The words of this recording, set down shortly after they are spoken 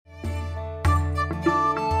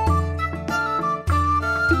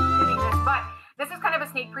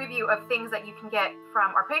of things that you can get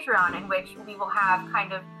from our Patreon, in which we will have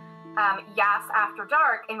kind of Yas After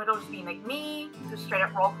Dark, and it'll just be like me, just straight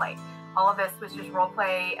up role play. All of this was just role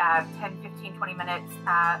play, 10, 15, 20 minutes,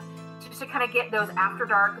 just to kind of get those After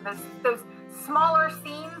Dark, those smaller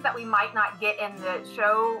scenes that we might not get in the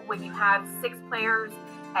show when you have 6 players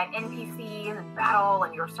and NPCs and battle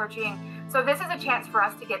and you're searching. So this is a chance for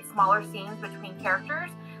us to get smaller scenes between characters.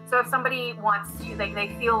 So if somebody wants to, like, they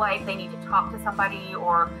feel like they need to talk to somebody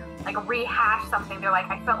or like rehash something, they're like,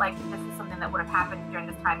 I felt like this is something that would have happened during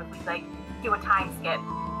this time. If we like do a time skip,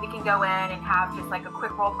 we can go in and have just like a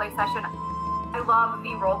quick role play session. I love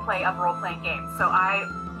the role play of role playing games. So I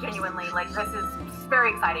genuinely, like, this is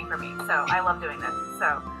very exciting for me. So I love doing this.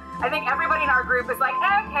 So I think everybody in our group is like,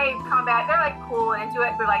 okay, combat. They're like cool and into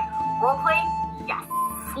it. They're like, role playing? Yes.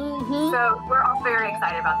 Mm-hmm. So we're all very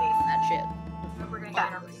excited about these. That shit. So we're going to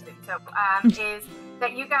get into it. So is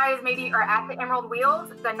that you guys maybe are at the Emerald Wheels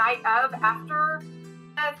the night of after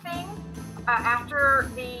the thing, after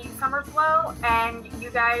the summer flow, and you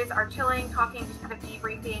guys are chilling, talking, just kind of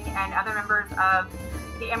debriefing, and other members of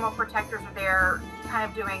the Emerald Protectors are there kind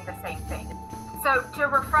of doing the same thing. So to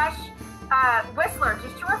refresh, Whistler,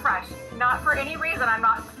 just to refresh, not for any reason, I'm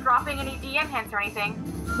not dropping any DM hints or anything.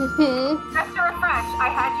 Just to refresh, I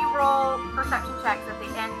had you roll perception checks at the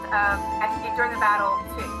end of, during the battle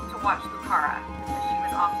to watch Lucara, because she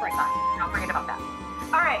was off right side. Don't forget about that.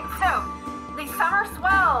 All right, so the Summer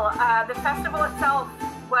Swell, the festival itself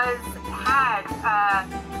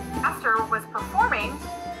Aster was performing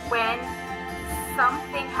when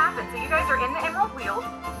something happened. So you guys are in the Emerald Wheels.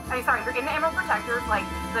 You're in the Emerald Protectors, like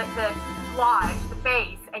the lodge, the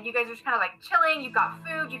base, and you guys are just kind of like chilling. You've got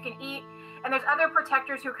food you can eat, and there's other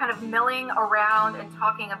protectors who are kind of milling around and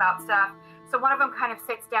talking about stuff. So one of them kind of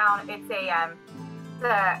sits down. It's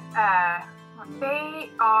they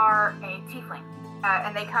are a tiefling,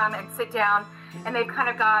 and they come and sit down, and they've kind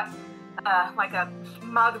of got like a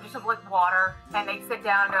mug of just like water, and they sit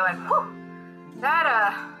down and they're like, whew, that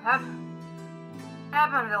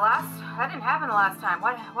didn't happen the last time.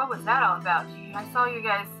 What was that all about? I saw you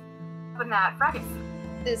guys up in that fracas.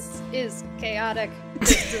 This is chaotic.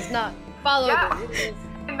 This does not follow the rules.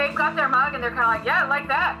 And they've got their mug and they're kind of like, yeah, like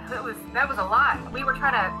that. That was a lot. We were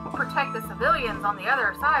trying to protect the civilians on the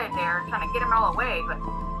other side there, trying to get them all away, but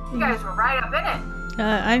you guys were right up in it.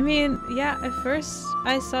 I mean, yeah, at first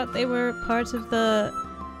I thought they were part of the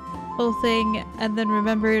whole thing, and then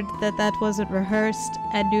remembered that wasn't rehearsed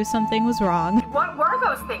and knew something was wrong. What were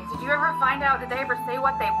those things? Did you ever find out, did they ever say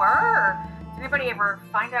what they were? Or did anybody ever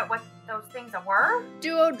find out what those things were?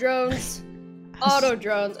 Duo drones, auto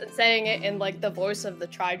drones, and saying it in like the voice of the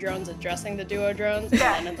tri drones addressing the duo drones,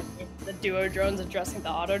 yeah. And then the duo drones addressing the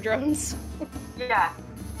auto drones. Yeah.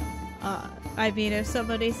 I mean, if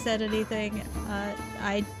somebody said anything,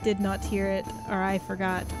 I did not hear it, or I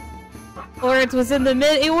forgot. Or it was in the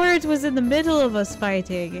middle of us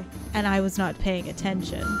fighting, and I was not paying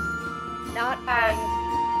attention. Not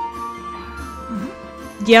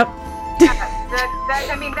Yep.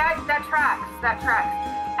 That tracks.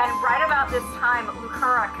 And right about this time,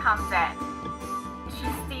 Lucara comes in. She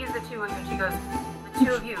sees the two of you, and she goes, the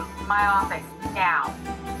two of you, my office, now.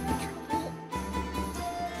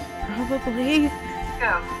 Probably.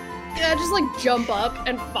 Go. Yeah, just like jump up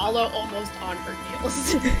and follow almost on her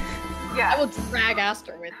heels. Yeah. I will drag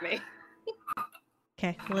Aster with me.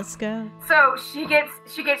 Okay, let's go. So she gets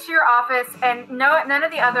to your office, and none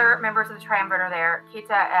of the other members of the Triumvirate are there.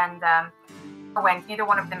 Kita and Gwen, neither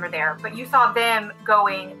one of them are there. But you saw them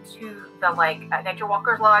going to the Nature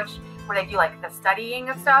Walker's Lodge, where they do like the studying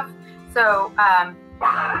of stuff. So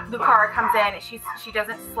Lucara comes in, and she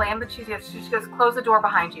doesn't slam, but she just goes, close the door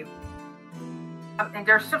behind you. And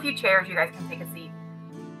there's just a few chairs, you guys can take a seat.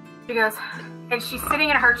 She goes, and she's sitting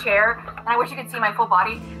in her chair, and I wish you could see my full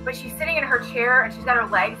body, but she's sitting in her chair, and she's got her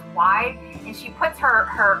legs wide, and she puts her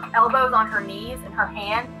elbows on her knees and her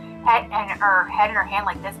head in her hand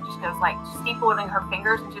like this, and just goes like, steepling her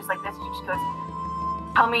fingers, and just like this, and she just goes,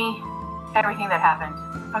 tell me everything that happened,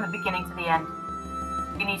 from the beginning to the end.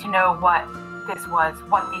 You need to know what this was,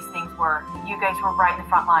 what these things were. You guys were right in the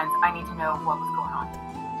front lines. I need to know what was going on.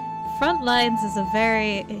 Front lines is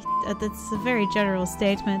that's a very general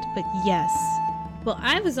statement, but yes. Well,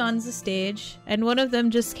 I was on the stage, and one of them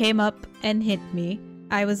just came up and hit me.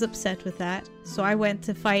 I was upset with that, so I went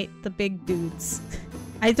to fight the big dudes.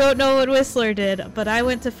 I don't know what Whistler did, but I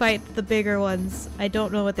went to fight the bigger ones. I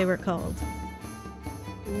don't know what they were called.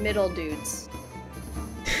 Middle dudes.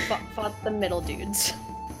 Fought the middle dudes.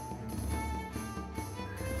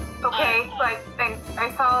 Okay, and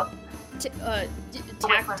I saw...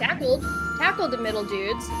 Tackled the middle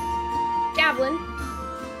dudes. Javelin.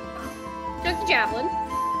 took the javelin,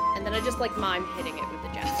 and then I just like mime hitting it with the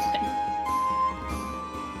javelin.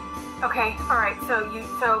 Okay, all right. So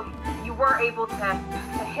you were able to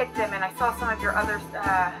hit them, and I saw some of your other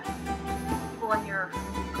people in your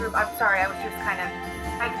group. I'm sorry, I was just kind of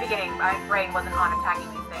at the beginning. My brain wasn't on attacking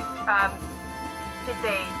these things. Did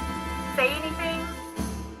they say anything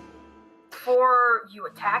before you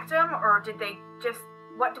attacked them, or did they just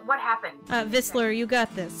what happened? Visler, you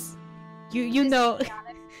got this. You know.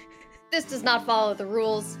 This does not follow the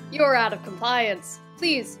rules. You're out of compliance.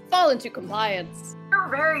 Please fall into compliance. You're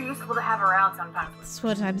very useful to have around sometimes. That's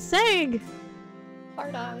what I'm saying.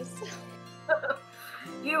 Hard eyes.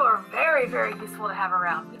 You are very, very useful to have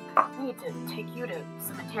around. We need to take you to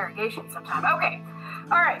some interrogation sometime. Okay.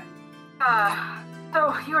 All right.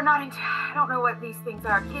 So you are not I don't know what these things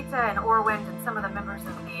are. Kita and Orwind and some of the members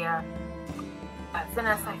of the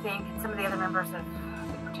Zenith, I think, and some of the other members of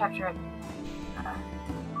the Protectorate,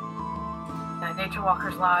 Nature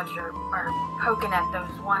Walker's Lodge are poking at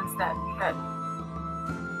those ones that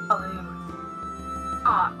balloon.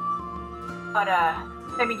 But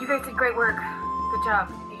I mean, you guys did great work. Good job.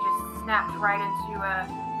 You just snapped right into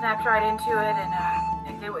it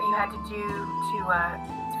and did what you had to do to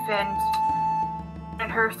defend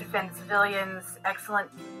Hurst, defend civilians. Excellent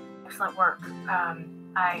work.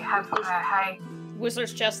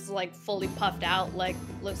 Whistler's chest is like fully puffed out, like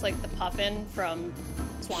looks like the puffin from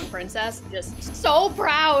Swan Princess. Just so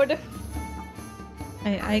proud.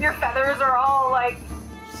 Your feathers are all like,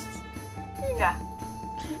 yeah.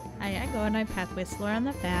 I go and I pat Whistler on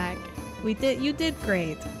the back. You did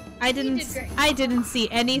great. I didn't see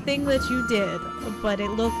anything that you did, but it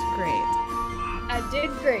looked great. I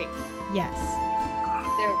did great. Yes.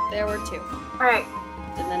 There were two. Alright.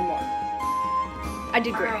 And then more. I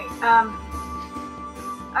did great. Alright,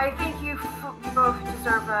 I think you both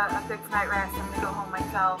deserve a good night rest. I'm gonna go home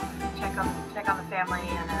myself, check on the family,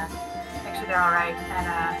 and make sure they're alright. And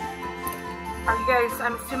are you guys,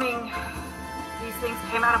 I'm assuming these things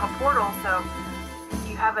came out of a portal, so do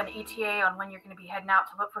you have an ETA on when you're going to be heading out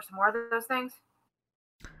to look for some more of those things?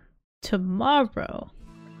 Tomorrow.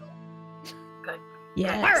 Good.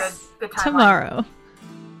 Yes. Good timeline. Tomorrow.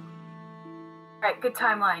 Alright, good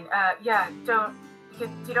timeline. Yeah,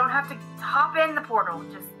 you don't have to hop in the portal,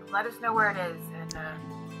 just let us know where it is, and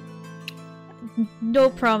no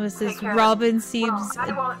promises. Robin seems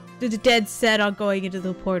well, dead set on going into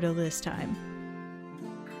the portal this time.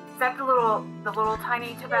 Is that the little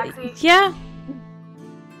tiny tabaxi? Yeah.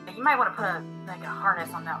 You might want to put a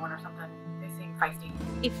harness on that one or something. They seem feisty.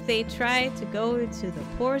 If they try to go into the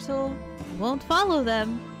portal, I won't follow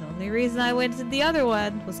them. The only reason I went to the other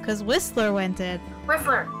one was because Whistler went in.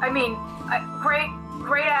 Whistler, I mean, great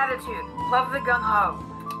attitude. Love the gung-ho.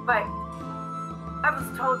 But I was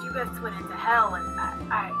told you guys went into hell, and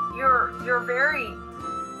you're very...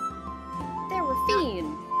 They were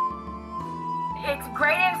fiends. It's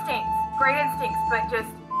great instincts, but just,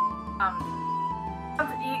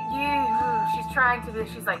 she's trying to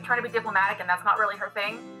be diplomatic, and that's not really her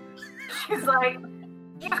thing. She's like,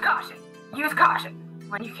 use caution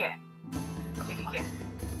when you can, if you can.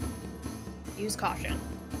 Use caution.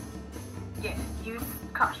 Yeah, use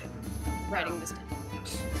caution. Writing this down.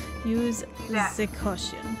 Use the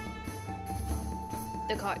caution.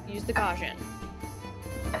 Use the caution.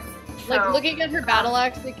 Yes. Like looking at her battle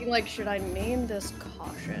axe, thinking like, should I name this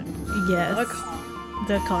caution? Yes.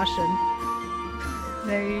 The caution.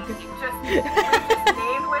 There you go. Just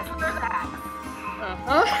name Whistler's axe.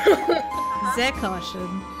 The caution.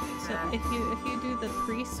 So if you do the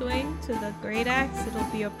pre-swing to the great axe, it'll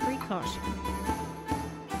be a precaution.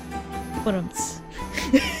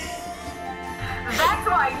 That's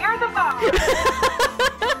why you're the boss.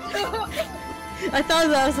 I thought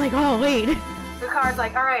that, I was like, oh wait. The car's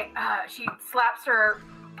like, all right. She slaps her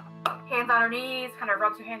hands on her knees, kind of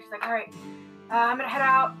rubs her hands. She's like, all right, I'm gonna head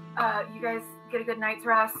out. You guys get a good night's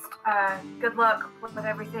rest. Good luck with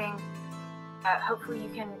everything. Hopefully you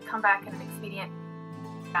can come back in an expedient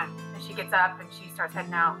time. And she gets up and she starts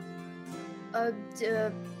heading out.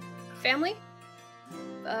 Family?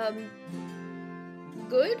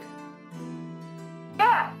 Good?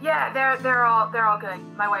 Yeah, they're all good.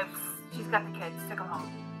 My wife's, she's got the kids, took them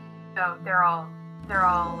home. So they're all they're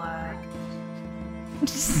all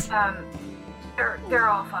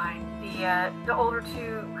fine. The older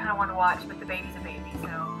two kind of want to watch, but the baby's a baby, so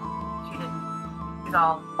she's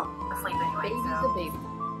all asleep anyway.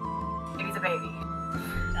 Baby's a baby.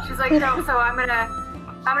 She's like, no, so I'm gonna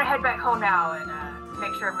head back home now and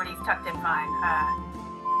make sure everybody's tucked in fine.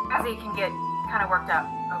 Ozzy can get kind of worked up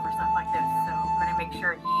over stuff like this, so I'm gonna make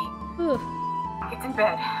sure he gets in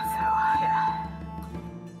bed. So yeah.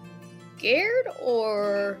 scared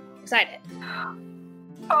or excited?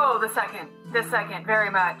 Oh, the second,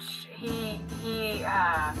 very much. He's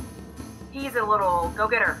a little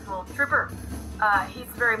go-getter, a little trooper. He's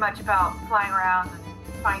very much about flying around and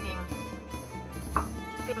finding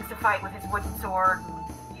things to fight with his wooden sword.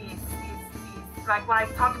 He's like, when I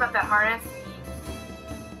talked about that harness,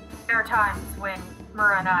 there are times when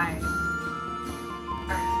Mura and I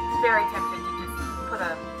are very tempted to just put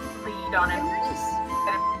a lead on him.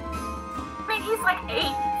 I mean, he's like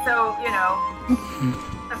 8, so, you know,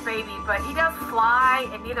 a baby, but he does fly,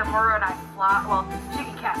 and neither Mura and I fly. Well, she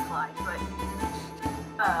can cast fly, but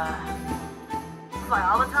fly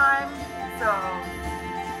all the time, so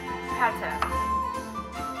had to.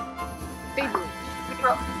 Baby.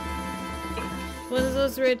 What are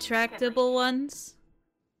those retractable ones?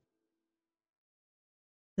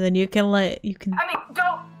 Then you can I mean,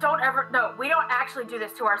 don't ever. No, we don't actually do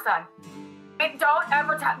this to our son. Don't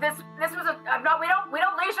ever. This was a. We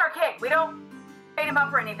don't leash our kid. We don't beat him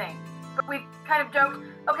up or anything. But we kind of joked.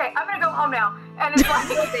 Okay, I'm gonna go home now. And it's like,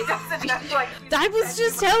 I was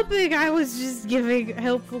just helping. I was just giving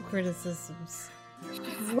helpful criticisms.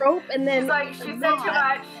 Rope and then. She's like, she said too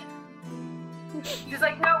much. She's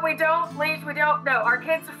like, no, we don't leash. We don't. No, our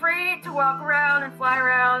kids are free to walk around and fly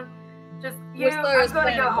around. Just you. I'm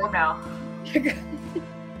gonna go home now.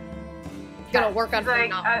 Gonna work on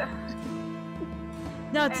like,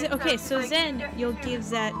 no, it's, okay, so then you'll give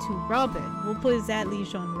that to Robin. We'll put that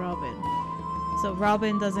leash on Robin. So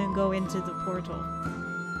Robin doesn't go into the portal.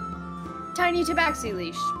 Tiny tabaxi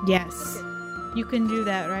leash. Yes. Okay. You can do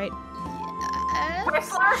that, right? Yes.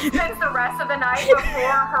 Whistler spends the rest of the night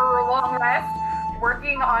before her long rest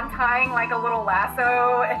working on tying like a little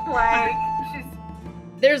lasso and like she's...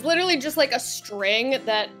 There's literally just like a string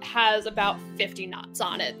that has about 50 knots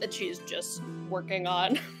on it that she's just working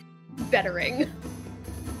on bettering.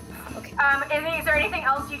 Okay. Is there anything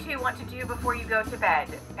else you two want to do before you go to bed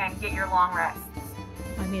and get your long rest?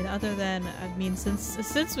 I mean,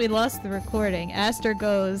 since we lost the recording, Aster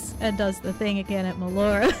goes and does the thing again at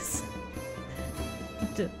Melora's.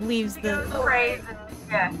 Leaves the phrase and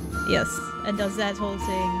yeah. Yes, and does that whole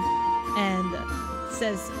thing and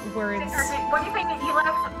says words. What do you think? He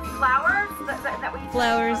left flowers? Is that what you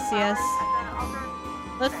flowers, said? Yes.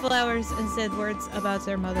 Left Okay. flowers and said words about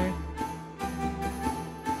their mother.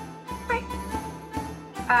 Great.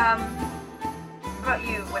 What about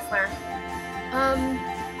you, Whistler?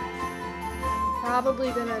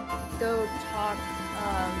 Probably gonna go talk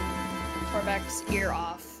Torbeck's ear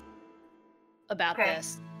off about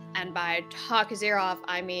this. And by talk his ear off,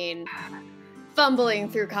 I mean fumbling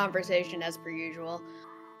through conversation as per usual.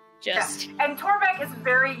 Just yeah. And Torbeck is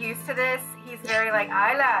very used to this. He's very like,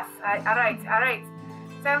 lass. Alright.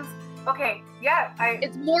 Sounds okay. Yeah,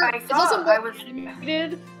 it's also more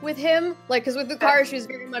animated with him. Like, because with the car, she was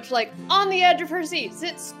very much like on the edge of her seat,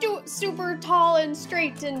 sit super tall and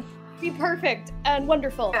straight and be perfect and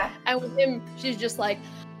wonderful. Yeah. And with him, she's just like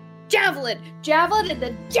javelin, and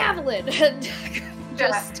then javelin, and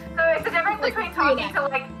just. So it's the difference between talking to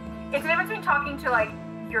like. It's the difference between talking to like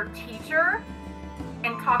your teacher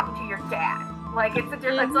and talking to your dad. Like it's a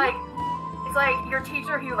difference. Mm-hmm. It's like your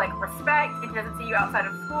teacher who like respect and doesn't see you outside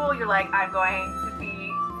of school. You're like, I'm going to be.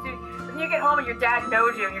 When you get home and your dad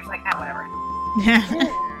knows you, and you're just like, whatever.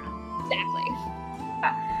 Exactly.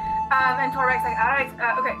 Yeah. And Torbeck's like, alright,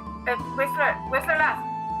 okay. Whistler, lass.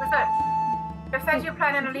 Whistler. It says you're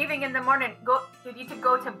planning on leaving in the morning. You need to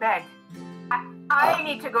go to bed. I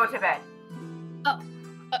need to go to bed. Oh.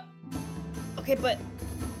 Okay, but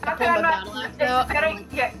Okay, I'm not.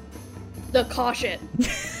 Yeah. The caution.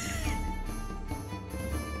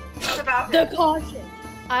 It's about The caution.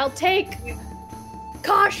 I'll take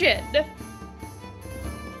caution.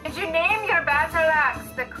 Did you name your battle axe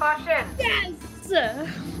the caution? Yes.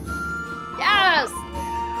 Yes.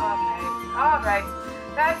 All right.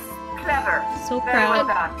 That's clever. So Very proud. well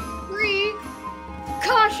done. Free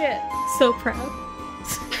caution. So proud.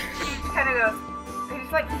 He kind of goes. He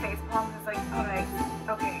just like face palms. It's like, all right,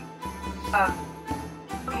 okay,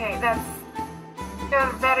 okay.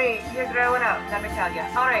 You're growing up. Let me tell you.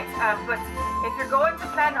 All right. But if you're going to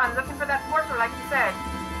plan on looking for that portal, like you said,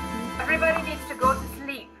 everybody needs to go to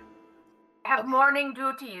sleep. Have morning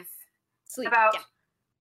duties. Sleep.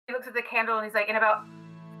 He looks at the candle and he's like, in about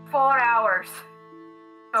 4 hours.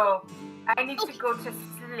 So I need to go to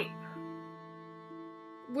sleep.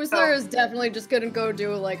 Whistler is definitely just gonna go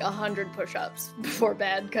do like 100 push-ups before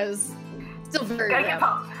bed because still very Gotta get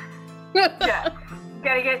pumped. Yeah.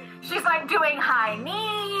 She's like doing high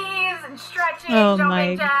knees and stretching, Oh jumping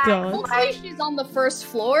my jacks. God. Hopefully she's on the first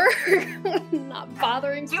floor, not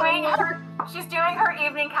bothering someone. She's doing her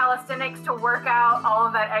evening calisthenics to work out all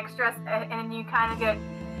of that extra, and you kind of you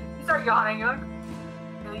start yawning. You're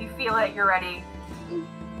like, you feel it. You're ready.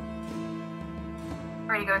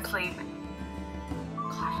 Ready to go to sleep.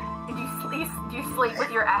 Do you sleep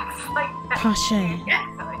with your axe? Like Caution. Yeah.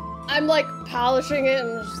 I'm like polishing it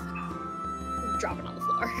and just dropping on the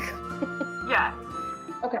floor. Yeah.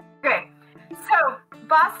 Okay. Okay. So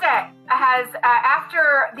Bastet has,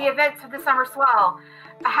 after the events of the summer swell,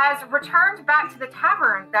 has returned back to the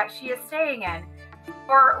tavern that she is staying in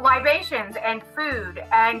for libations and food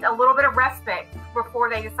and a little bit of respite before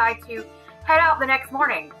they decide to head out the next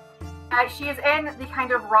morning. She is in the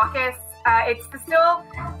kind of raucous.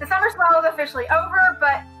 The summer swell is officially over,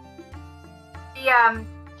 but the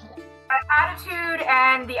attitude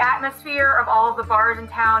and the atmosphere of all of the bars in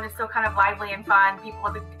town is still kind of lively and fun. People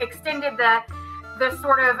have extended the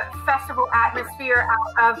sort of festival atmosphere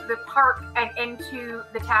out of the park and into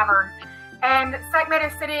the tavern. And Sekhmet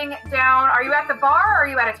is sitting down. Are you at the bar or are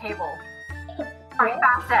you at a table? Are you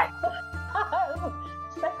Bastet?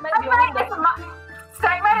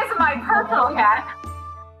 Sekhmet is my personal cat.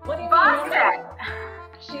 What do you Bastet. mean?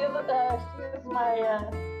 She's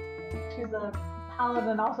a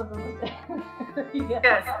paladin also from the same area.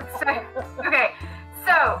 Yes. Okay.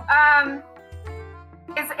 So,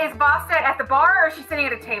 is Bastet at the bar or is she sitting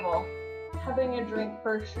at a table? Having a drink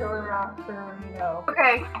for sure after,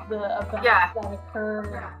 Okay. the events Yeah. that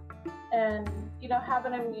occurred, and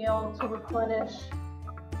having a meal to replenish.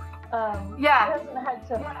 Yeah. She hasn't had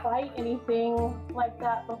to fight anything like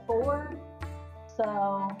that before,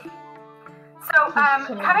 so. So,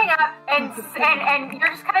 coming up and you're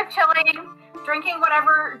just kind of chilling, drinking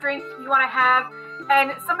whatever drink you want to have,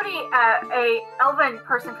 and somebody, a elven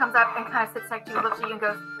person comes up and kind of sits next to you, looks at you, and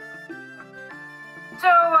goes, "So,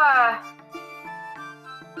 I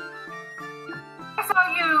saw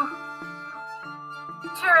you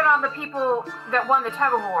cheering on the people that won the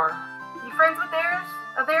tug of war. You friends with theirs?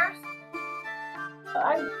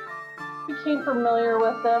 I became familiar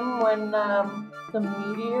with them when the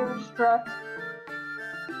meteor struck.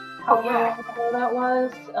 How long ago that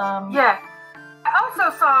was? Yeah. I also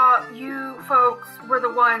saw you folks were the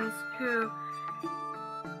ones who.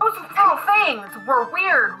 Those little things were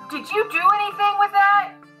weird. Did you do anything with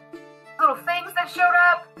that? Little things that showed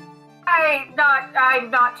up? I'm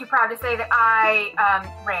not too proud to say that I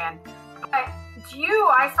ran. But I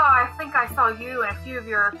think I saw you and a few of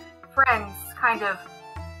your friends kind of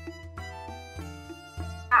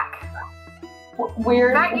back.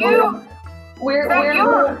 Weird. Is that you? Weird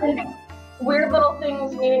little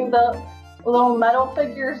things, meaning the little metal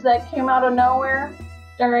figures that came out of nowhere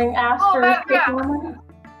during Aster's performance.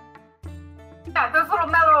 Yeah, those little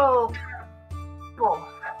metal. Whoa.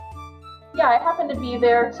 Yeah, I happened to be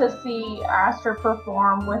there to see Aster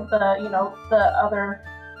perform with the other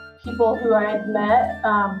people who I had met,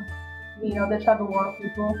 the tug of war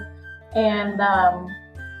people, and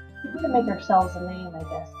we need to make ourselves a name, I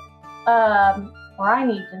guess, or I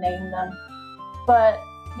need to name them. But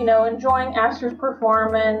enjoying Aster's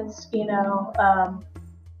performance, and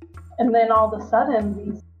then all of a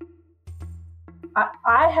sudden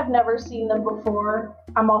I have never seen them before.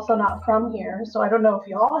 I'm also not from here, so I don't know if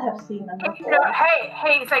y'all have seen them before.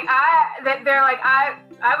 Hey, it's like they're like I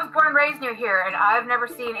was born and raised near here, and I've never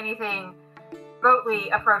seen anything remotely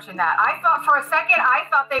approaching that. I thought for a second,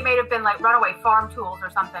 they may have been like runaway farm tools or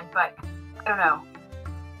something, but I don't know.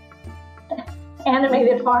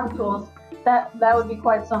 Animated farm tools. That would be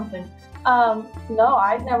quite something. No,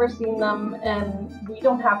 I've never seen them, and we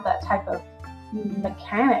don't have that type of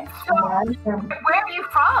mechanics. So, where are you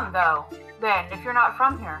from, though? Then, if you're not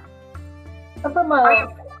from here, I'm from a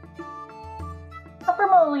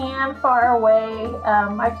land far away.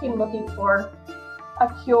 I came looking for a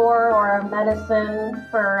cure or a medicine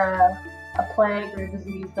for a plague or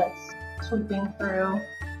disease that's sweeping through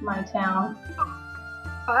my town.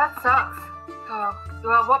 Oh, that sucks. Oh,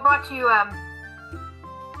 well, what brought you?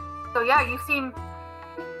 So yeah, you seem.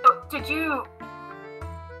 Did you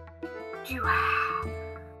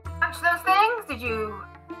punch those things? Did you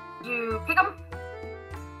pick them?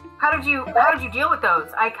 How did you deal with those?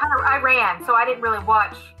 I ran, so I didn't really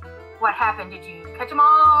watch what happened. Did you catch them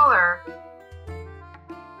all, or?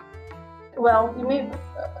 Well, you may.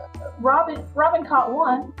 Robin caught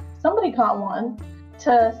one. Somebody caught one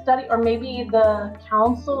to study, or maybe the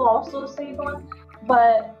council also saved one.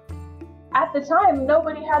 But at the time,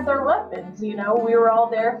 nobody had their weapons. We were all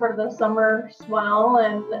there for the summer swell,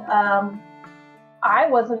 and I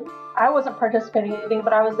wasn't participating in anything,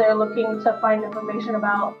 but I was there looking to find information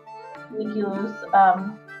about Nikilos,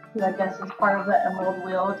 who I guess is part of the Emerald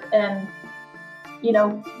Wield, and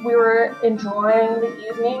we were enjoying the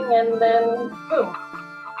evening, and then boom.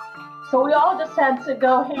 So we all just had to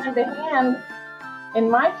go hand to hand. In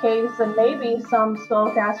my case, and maybe some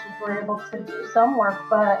spellcasters were able to do some work,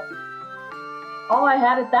 but all I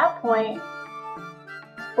had at that point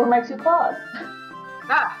were my 2 claws.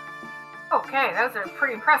 Ah, okay, those are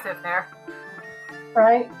pretty impressive there.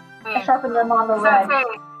 Right? I sharpened them on the leg.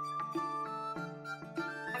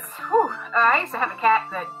 I used to have a cat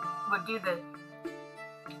that would do the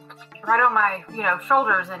right on my,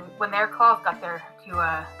 shoulders, and when their claws got there too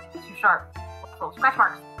sharp, little scratch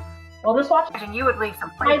marks. Well, just watch. And you would leave some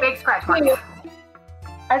pretty big scratch marks.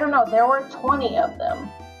 I don't know. There were 20 of them.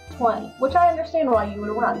 20. Which I understand why you would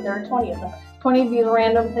run. There are 20 of them. 20 of these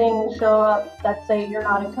random things show up that say you're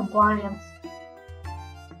not in compliance.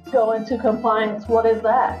 Go into compliance. What is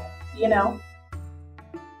that?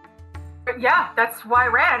 Yeah, that's why I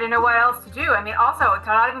ran. I didn't know what else to do. I mean, also, I'm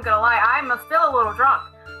not even going to lie, I'm still a little drunk.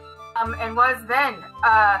 And was then.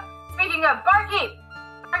 Speaking of Barkeep!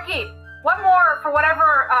 One more for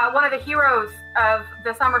whatever one of the heroes of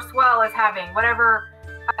the Summer Swell is having. Whatever.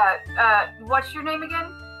 What's your name again?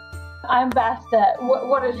 I'm Bastet.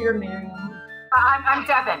 What is your name? I'm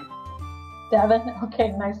Devin. Devin?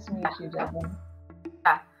 Okay, nice to meet you, Devin.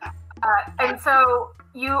 Yeah. And so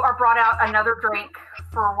you are brought out another drink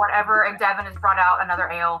for whatever, and Devin has brought out another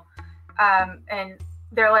ale. And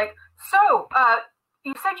they're like, so,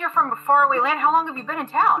 you said you're from a faraway land. How long have you been in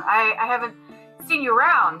town? I haven't seen you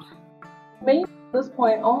around. Maybe at this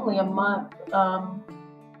point only a month.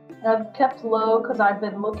 I've kept low because I've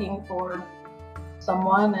been looking for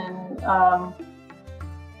someone, and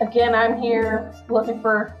again, I'm here looking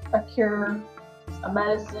for a cure, a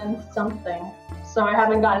medicine, something. So I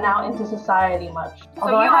haven't gotten out into society much.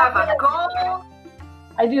 So you have a goal?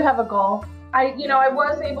 I do have a goal. I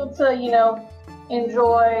was able to,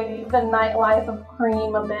 enjoy the nightlife of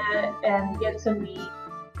Cream a bit and get to meet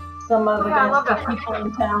some of the people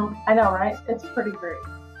in town. I know, right? It's pretty great.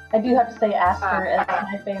 I do have to say Aster is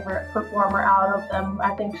my favorite performer out of them.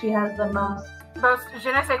 I think she has the most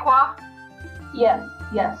je ne sais quoi? Yes.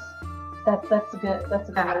 That's a good way.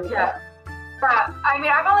 Yeah. I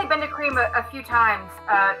mean, I've only been to Cream a few times.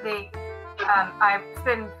 I've been,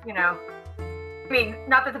 I mean,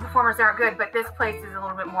 not that the performers aren't good, but this place is a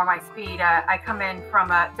little bit more my speed. I come in from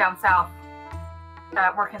down south,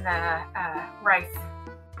 working the rice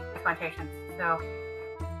plantations. So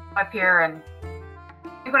up here and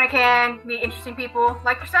when I can meet interesting people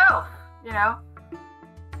like yourself, So.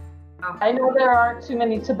 I know there aren't too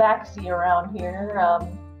many tabaxi around here.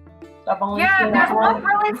 I've only seen there's one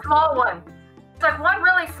really small one. It's like one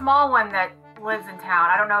really small one that lives in town.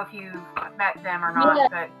 I don't know if you've met them or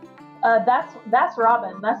not, but. That's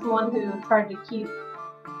Robin. That's the one who tried to keep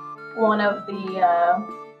one of the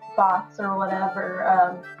bots or whatever.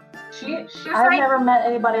 I've never met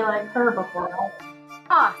anybody like her before.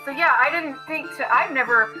 So yeah, I didn't think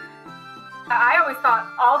I always thought,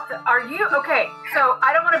 are you, okay, so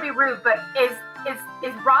I don't want to be rude, but is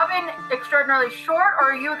Robin extraordinarily short or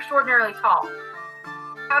are you extraordinarily tall?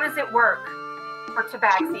 How does it work for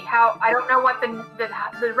Tabaxi? I don't know what the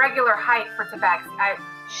regular height for Tabaxi.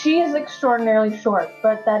 She is extraordinarily short,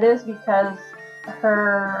 but that is because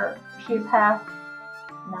she's half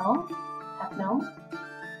gnome.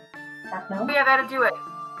 Yeah, that'd do it.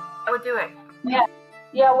 I would do it.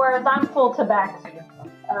 Yeah, whereas I'm full Tabaxi.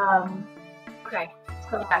 Okay.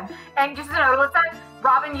 And just to note,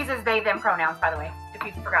 Robin uses they, them pronouns, by the way, if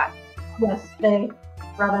you forgot. Yes, they.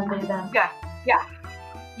 Robin, they, them. Yeah.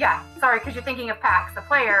 Sorry, because you're thinking of Pax, the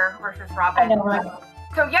player, versus Robin. I know, right.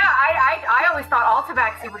 So yeah, I always thought all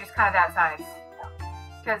Tabaxi were just kind of that size.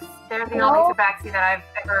 Because they're the only Tabaxi that I've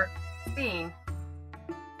ever seen.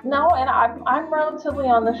 No, and I'm relatively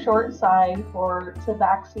on the short side for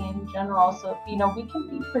Tabaxi in general, so we can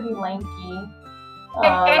be pretty lanky.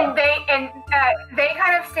 And they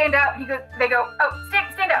kind of stand up. They go, oh,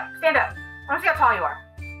 stand up. I want to see how tall you are.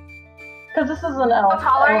 Because this is an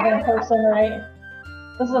elven person, right?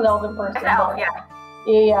 This is an elven person. It's an elf, yeah.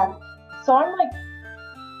 Yeah. So I'm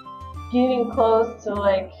getting close to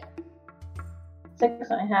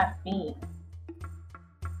 6.5 feet.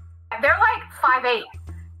 They're 5'8".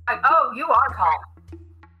 Oh, you are tall.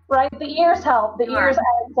 Right, the ears help. The ears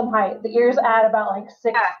add some height. The ears add about 6.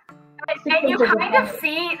 Yeah. And you kind of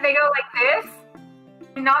see, they go like this.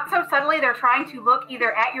 Not so subtly, they're trying to look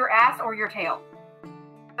either at your ass or your tail.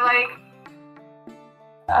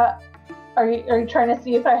 Are you trying to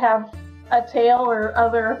see if I have a tail or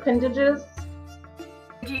other appendages?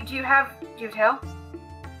 Do you have a tail?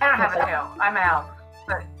 I don't have a tail. I'm an elf.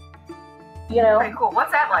 But You know, Pretty cool.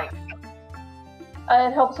 What's that like?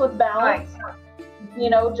 it helps with balance. You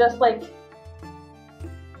know, just like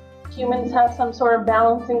humans have some sort of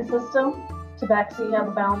balancing system, Tabaxi have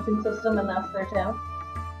a balancing system, and that's their tail.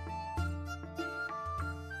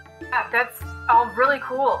 Yeah, that's all really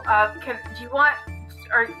cool. Do you want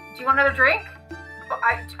another drink?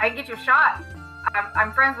 I can get you a shot.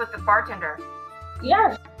 I'm friends with the bartender.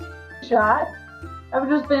 Yeah, shot. I've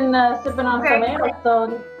just been sipping on some ale,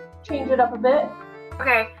 so change it up a bit.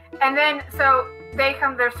 Okay, and then so they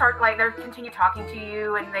continue talking to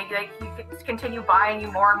you, and they continue buying you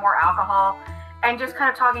more and more alcohol, and just kind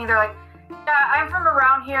of talking. They're like, "Yeah, I'm from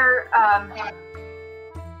around here.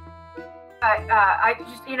 I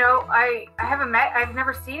just, I've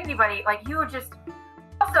never seen anybody like you.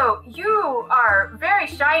 Also, you are very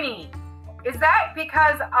shiny. Is that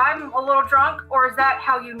because I'm a little drunk, or is that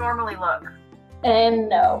how you normally look?" And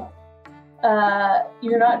no,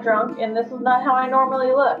 you're not drunk, and this is not how I normally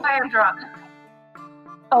look. I am drunk.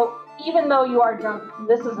 Oh, even though you are drunk,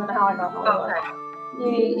 this isn't how I normally look.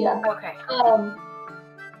 Yeah. Okay.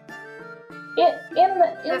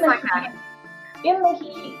 In the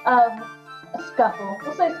heat of a scuffle,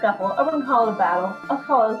 we'll say scuffle. I wouldn't call it a battle. I'll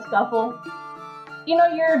call it a scuffle. You know,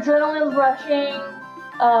 your adrenaline's rushing.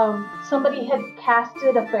 Somebody had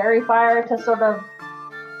casted a fairy fire to sort of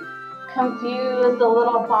confuse the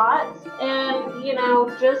little bots, and you know,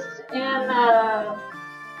 just in a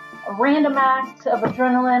random act of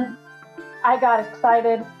adrenaline, I got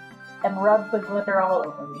excited and rubbed the glitter all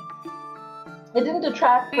over me. It didn't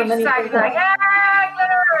detract from anything. Like, yeah,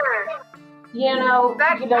 glitter! You know,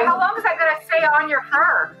 how long is that going to stay on your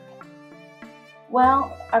fur?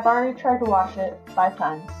 Well, I've already tried to wash it 5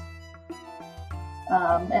 times.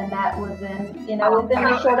 And that was within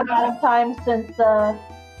a short amount of time since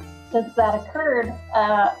that occurred.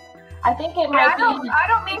 I think it might be... I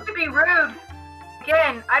don't mean to be rude.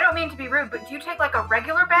 Again, I don't mean to be rude, but do you take like a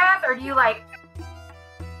regular bath, or do you like...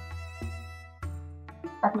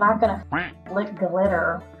 I'm not gonna lick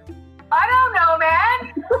glitter. I don't know,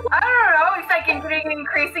 man. I don't know. It's like getting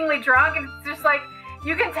increasingly drunk, and it's just like,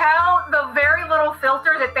 you can tell the very little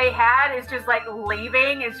filter that they had is just like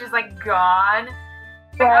leaving. It's just like gone.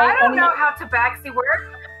 Right. I don't know how Tabaxi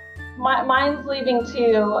works. Mine's leaving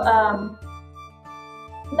too.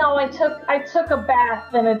 No, I took a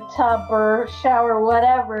bath in a tub or shower,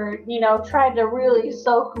 whatever. You know, tried to really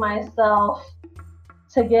soak myself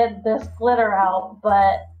to get this glitter out,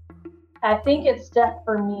 but I think it's stuck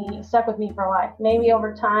with me for life. Maybe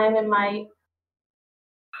over time it might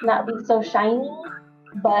not be so shiny,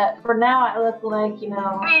 but for now I look like, you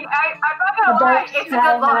know. I mean, I'm not gonna lie, it's a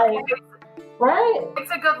good look. Right?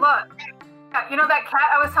 It's a good look. You know that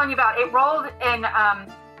cat I was telling you about? It rolled in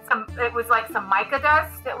it was like some mica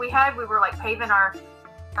dust that we had. We were like paving our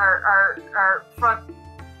front.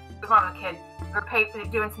 It was one of the kids. We were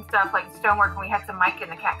doing some stuff like stonework, and we had some mica,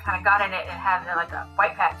 and the cat kind of got in it and had like a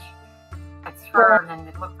white patch. It's fur, and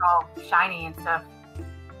it looked all shiny and stuff.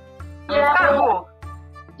 Yeah, it's kind of cool.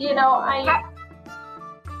 You know,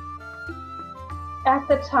 at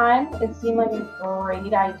the time, it seemed like a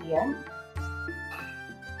great idea.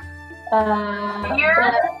 When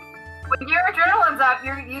your adrenaline's up,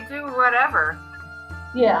 you do whatever.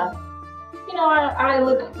 Yeah. You know, I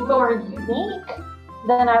look more unique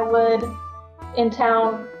than I would in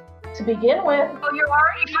town to begin with. Well, you're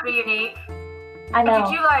already pretty unique. I know.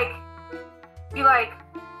 Did you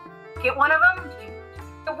get one of them? Did you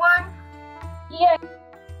get one? Yeah.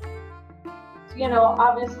 You know,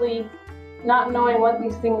 obviously, not knowing what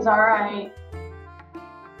these things are, I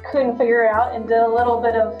couldn't figure it out and did a little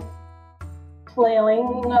bit of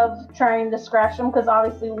flailing of trying to scratch them, because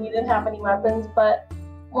obviously we didn't have any weapons. But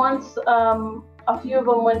once a few of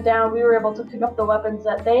them went down, we were able to pick up the weapons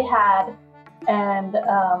that they had and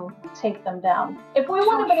take them down. If we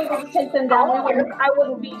wouldn't have been able to take them down, I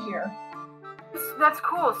wouldn't be here. That's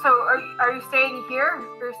cool. So are you staying here?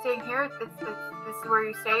 You're staying here? This is where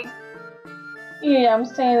you're staying? Yeah, I'm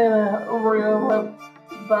staying in a room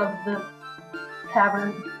above the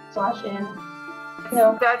tavern/inn.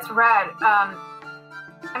 No. That's rad.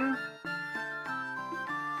 I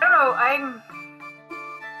don't know,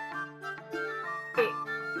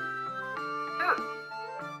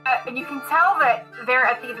 and you can tell that they're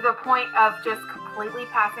at either the point of just completely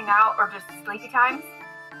passing out or just sleepy times.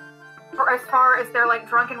 For as far as their like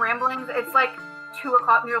drunken ramblings, it's like 2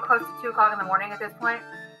 o'clock, close to 2 o'clock in the morning at this point.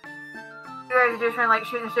 You guys are just trying like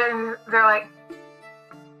shooting shit, and they're like,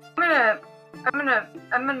 I'm gonna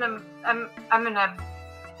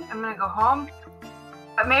go home.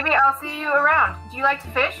 But maybe I'll see you around. Do you like to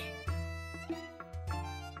fish?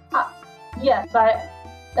 Yes,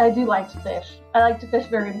 I do like to fish. I like to fish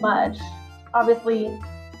very much. Obviously,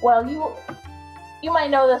 well, you might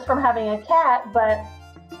know this from having a cat, but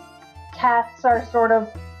cats are sort of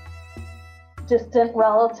distant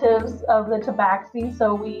relatives of the tabaxi,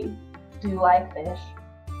 so we do like fish.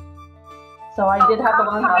 So I did have to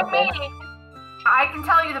learn how to fish. I can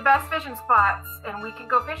tell you the best fishing spots, and we can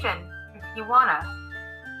go fishing if you wanna.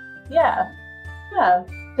 Yeah.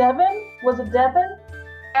 Devon? Was it Devon?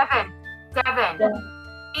 Devon.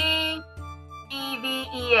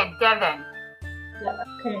 E-E-V-E-N. Devon. Yeah,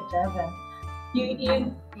 okay, Devon.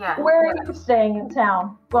 Yeah. Where are you staying in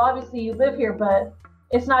town? Well, obviously you live here, but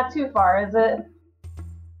it's not too far, is it?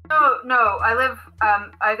 No. I live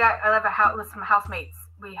with some housemates.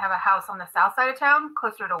 We have a house on the south side of town,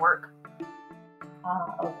 closer to work.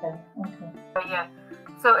 Ah, okay. But yeah,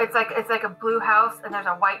 so it's like a blue house, and there's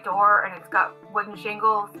a white door, and it's got wooden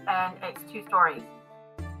shingles, and it's 2 stories.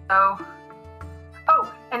 So,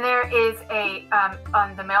 and there is a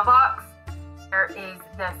on the mailbox. There is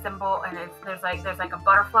the symbol, and there's like a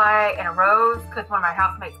butterfly and a rose, because one of my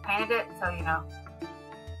housemates painted it. So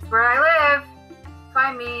it's where I live.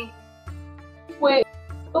 Find me. Wait,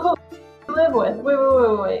 who do you live with?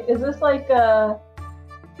 Wait. Is this like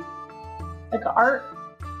art?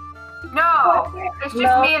 No, it's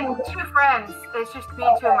just me and 2 friends. It's just me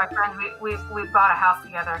and 2 of my friends. We bought a house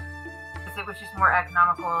together because it was just more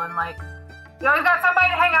economical, and you always got somebody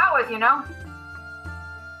to hang out with,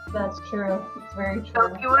 That's true. It's very true. So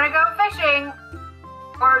if you want to go fishing,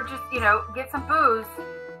 or just get some booze,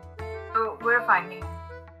 so where to find me?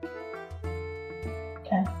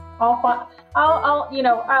 Okay, I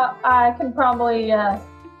can probably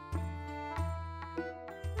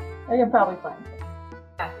find it.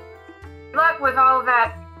 Good luck with all of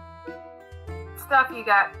that stuff you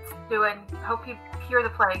got doing. Hope you cure the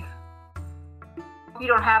plague. Hope you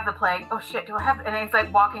don't have the plague. Oh shit, do I have? And it's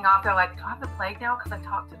like walking off. They're like, do I have the plague now? Because I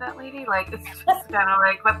talked to that lady. It's just kind of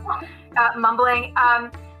mumbling.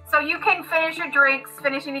 So you can finish your drinks,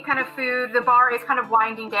 finish any kind of food. The bar is kind of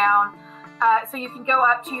winding down. So you can go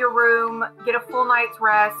up to your room, get a full night's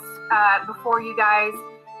rest before you guys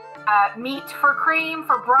meet for cream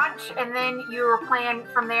for brunch, and then your plan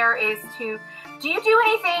from there is to. Do you do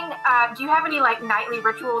anything? Do you have any nightly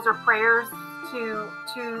rituals or prayers to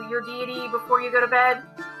your deity before you go to bed?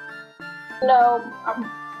 No,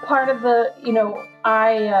 part of the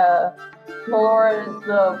Melora is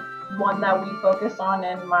the one that we focus on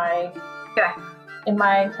in my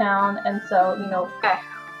town, and so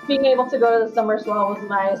being able to go to the Summer Swell was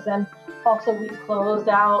nice, and also we closed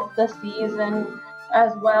out the season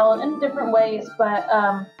as well in different ways, but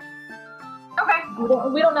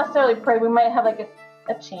we don't necessarily pray. We might have a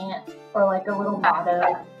chant or a little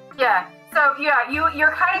motto. Yeah. So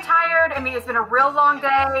you're kind of tired. I mean, it's been a real long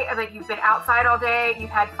day. You've been outside all day. You've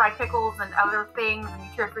had fried pickles and other things, and you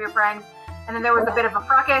cheered for your friends. And then there was a bit of a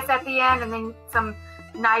fracas at the end, and then some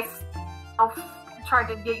nice elf tried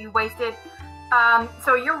to get you wasted.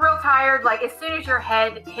 So you're real tired. As soon as your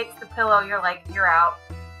head hits the pillow, you're out.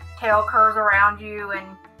 Tail curls around you,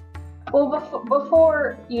 and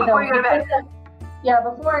before you go to bed.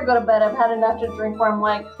 Before I go to bed, I've had enough to drink where I'm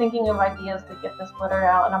thinking of ideas to get this glitter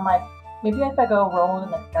out, and I'm maybe if I go roll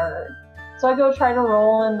in the dirt. So I go try to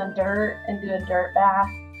roll in the dirt and do a dirt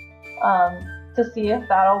bath to see if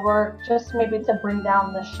that'll work, just maybe to bring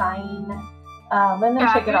down the shine, and then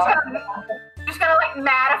take it off. Just gotta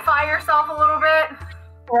mattify yourself a little bit.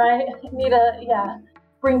 Right, need to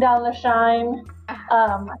bring down the shine, and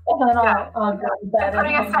then I'll go to bed.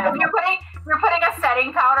 You're putting a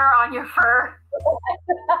setting powder on your fur.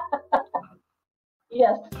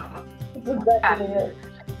 Yes, that's exactly it.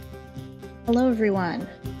 Hello everyone,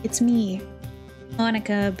 it's me,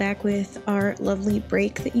 Monica, back with our lovely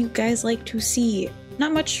break that you guys like to see.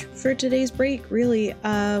 Not much for today's break, really.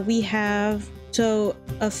 We have, so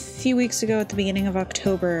a few weeks ago at the beginning of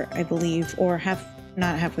October, I believe, or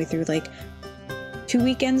not halfway through, 2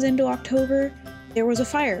 weekends into October, there was a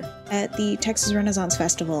fire at the Texas Renaissance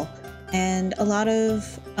Festival. And a lot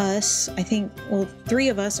of us, I think, 3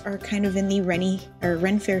 of us are kind of in the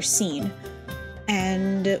Ren Fair scene.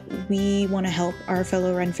 And we want to help our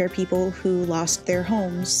fellow Ren Fair people who lost their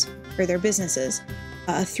homes or their businesses.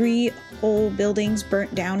 3 whole buildings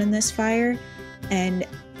burnt down in this fire, and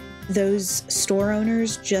those store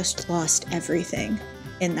owners just lost everything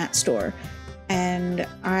in that store. And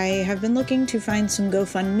I have been looking to find some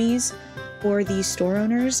GoFundMes for these store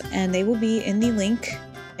owners, and they will be in the link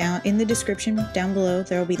down in the description down below.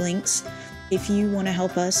 There will be links if you want to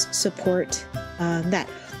help us support that.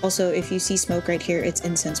 Also, if you see smoke right here, it's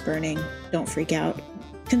incense burning. Don't freak out.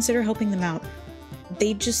 Consider helping them out.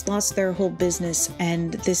 they just lost their whole business,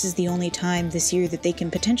 and this is the only time this year that they can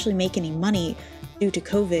potentially make any money due to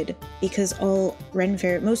COVID, because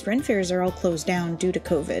most Ren fairs are all closed down due to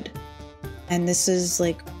COVID. And this is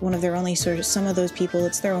like one of their only some of those people,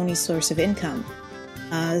 it's their only source of income.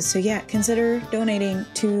 So yeah, consider donating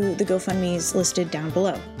to the GoFundMes listed down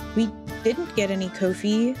below. We didn't get any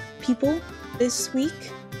Ko-fi people this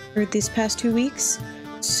week, or these past 2 weeks,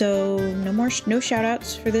 so no shout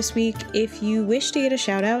outs for this week. If you wish to get a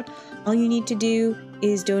shout out, all you need to do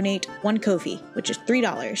is donate 1 Ko-fi, which is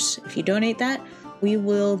 $3. If you donate that, we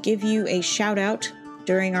will give you a shout out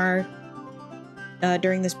during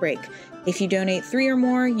this break. If you donate 3 or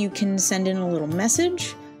more, you can send in a little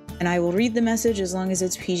message, and I will read the message as long as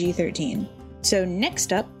it's PG-13. So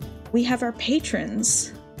next up, we have our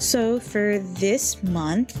patrons. So for this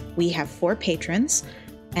month, we have 4 patrons,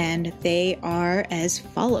 and they are as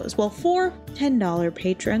follows. Well, 4 $10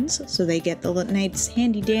 patrons, so they get the nice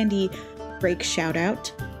handy-dandy break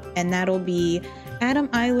shout-out, and that'll be Adam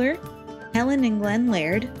Eiler, Helen and Glenn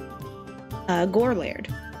Laird, Gore Laird,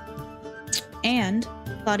 and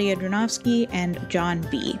Claudia Dranowski and John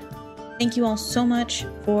B. Thank you all so much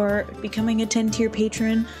for becoming a 10-tier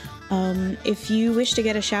patron. If you wish to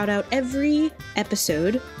get a shout out every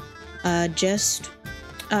episode, just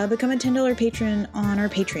become a $10 patron on our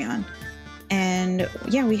Patreon. And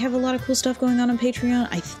yeah, we have a lot of cool stuff going on Patreon.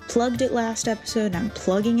 I plugged it last episode, and I'm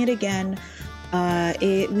plugging it again.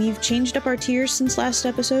 We've changed up our tiers since last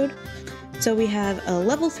episode. So we have a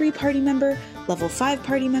level 3 party member, level 5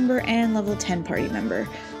 party member, and level 10 party member.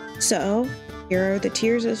 So here are the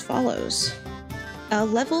tiers as follows. A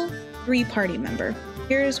level 3 party member.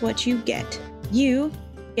 Here's what you get. You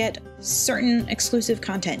get certain exclusive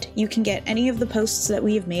content. You can get any of the posts that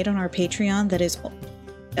we have made on our Patreon that is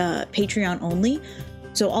Patreon only.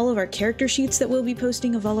 So all of our character sheets that we'll be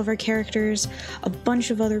posting of all of our characters, a bunch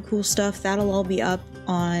of other cool stuff, that'll all be up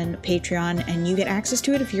on Patreon, and you get access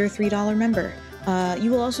to it if you're a $3 member.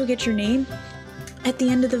 You will also get your name at the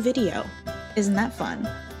end of the video. Isn't that fun?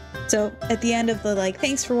 So at the end of the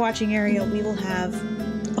thanks for watching area, we will have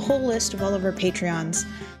a whole list of all of our patrons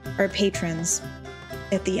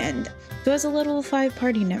at the end. So as a level 5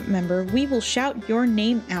 party member, we will shout your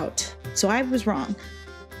name out. So I was wrong.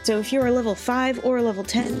 So if you're a level 5 or a level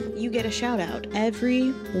 10, you get a shout out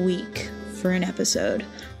every week for an episode.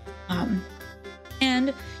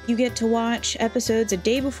 And you get to watch episodes a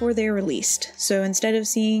day before they're released. So instead of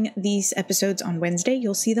seeing these episodes on Wednesday,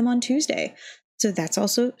 you'll see them on Tuesday. So that's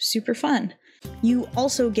also super fun. You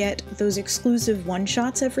also get those exclusive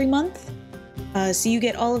one-shots every month. So you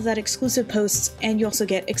get all of that exclusive posts, and you also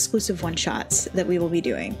get exclusive one-shots that we will be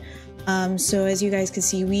doing. So as you guys can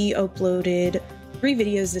see, we uploaded 3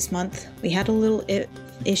 videos this month. We had a little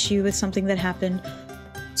issue with something that happened.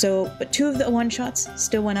 But 2 of the one-shots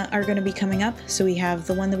still are going to be coming up. So we have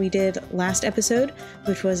the one that we did last episode,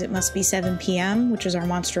 which was It Must Be 7 p.m., which is our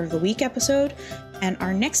Monster of the Week episode. And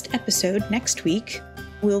our next episode, next week,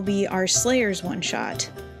 will be our Slayers one-shot,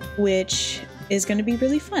 which is going to be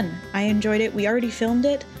really fun. I enjoyed it. We already filmed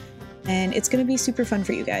it, and it's going to be super fun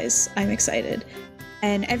for you guys. I'm excited.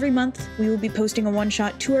 And every month, we will be posting a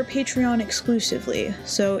one-shot to our Patreon exclusively.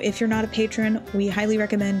 So if you're not a patron, we highly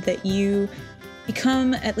recommend that you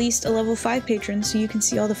become at least a level 5 patron so you can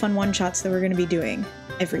see all the fun one-shots that we're going to be doing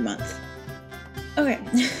every month. Okay,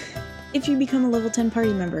 if you become a level 10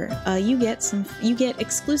 party member, you get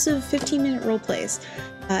exclusive 15-minute role plays.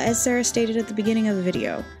 As Sarah stated at the beginning of the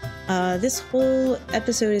video, this whole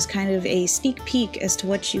episode is kind of a sneak peek as to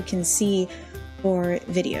what you can see for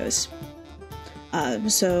videos.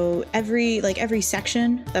 So every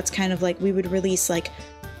section, that's kind of we would release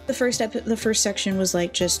the first section was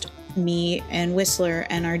just me and Whistler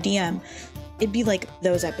and our DM. It'd be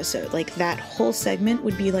those episodes. That whole segment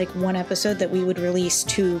would be one episode that we would release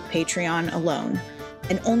to Patreon alone.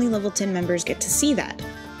 And only level 10 members get to see that.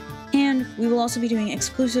 And we will also be doing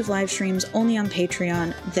exclusive live streams only on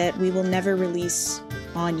Patreon that we will never release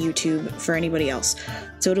on YouTube for anybody else.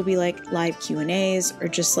 So it'll be live Q&As or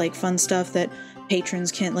just fun stuff that patrons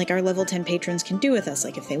can, our level 10 patrons can do with us.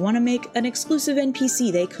 If they want to make an exclusive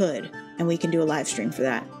NPC, they could, and we can do a live stream for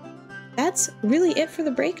that. That's really it for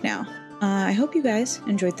the break now. I hope you guys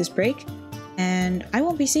enjoyed this break, and I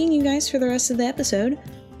won't be seeing you guys for the rest of the episode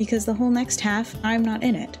because the whole next half, I'm not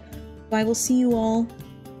in it. So I will see you all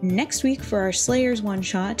next week for our Slayers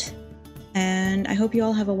one-shot, and I hope you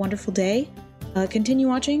all have a wonderful day. Continue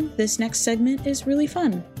watching. This next segment is really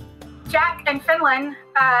fun. Jack and Finland,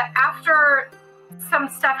 after some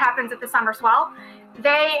stuff happens at the Summer Swell,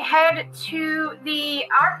 they head to the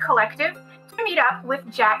art collective to meet up with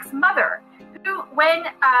Jack's mother, When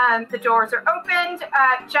the doors are opened,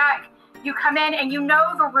 Jack, you come in and you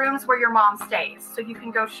know the rooms where your mom stays, so you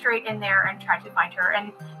can go straight in there and try to find her.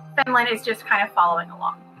 And Finland is just kind of following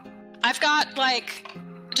along. I've got like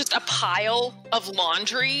just a pile of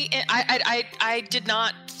laundry. I did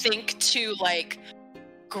not think to like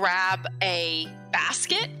grab a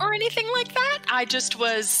basket or anything like that. I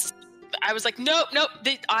was like, nope,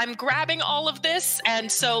 I'm grabbing all of this.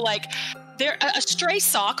 And so like a stray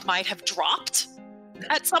sock might have dropped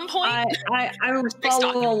at some point. I was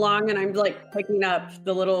following along and I'm like picking up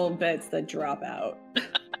the little bits that drop out.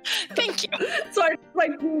 Thank you. So I'm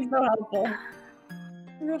like being so helpful.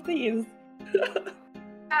 Please.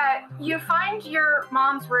 You find your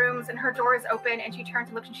mom's rooms and her door is open and she turns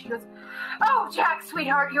and looks and she goes, "Oh, Jack,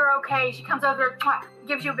 sweetheart, you're okay." She comes over,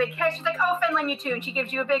 gives you a big kiss. She's like, "Oh, Finland, you too." And she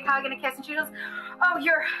gives you a big hug and a kiss and she goes, "Oh,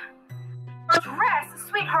 your dress,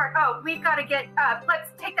 sweetheart. Oh, we've got to get up. Let's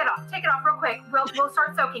take that off. Take it off real quick. We'll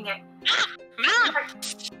start soaking it." Mom!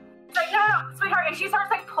 She's like, no, sweetheart. And she starts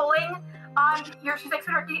like pulling on your, she's like,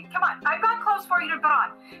 "Sweetheart, come on. I've got clothes for you to put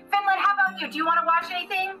on." Finland, how about you? Do you want to watch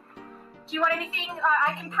anything? Do you want anything?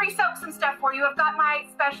 I can pre-soak some stuff for you. I've got my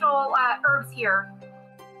special herbs here.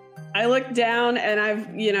 I look down and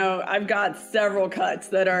I've got several cuts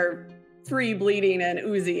that are free bleeding and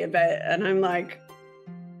oozy a bit, and I'm like,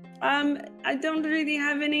 I don't really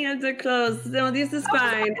have any other clothes. No, this is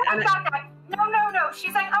fine. I got that. No.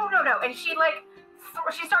 She's like, "Oh, no." And she like,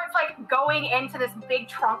 she starts like going into this big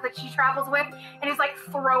trunk that she travels with and is like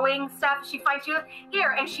throwing stuff. She finds you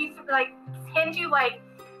here and she like hands you like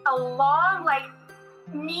a long, like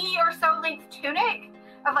knee or so length tunic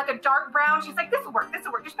of like a dark brown. She's like, this will work.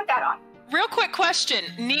 Just put that on. Real quick question.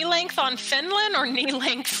 Knee length on Finland or knee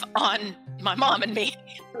length on my mom and me?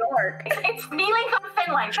 It's knee length on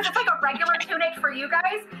Finland because it's like a regular tunic for you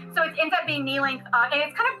guys. So it ends up being knee length and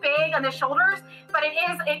it's kind of big on the shoulders, but it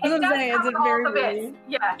does cover all the bits.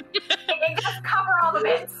 Yeah. it does cover all the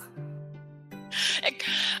bits.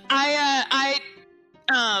 I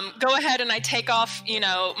go ahead and I take off,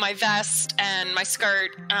 my vest and my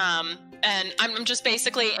skirt, and I'm just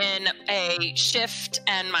basically in a shift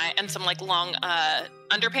and some like long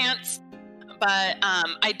underpants, but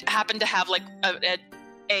I happen to have like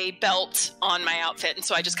a belt on my outfit, and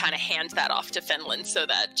so I just kind of hand that off to Finland so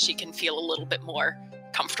that she can feel a little bit more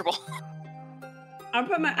comfortable. I'll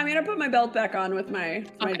put my belt back on with my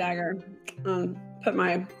dagger. Put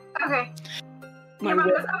my okay. My Your mom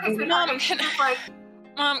goes, "Okay, sweetheart."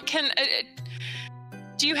 Mom,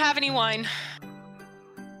 do you have any wine?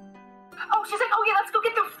 Oh, she's like, "Oh yeah, let's go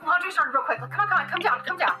get the laundry started real quick. Like,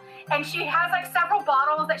 come down. And she has like several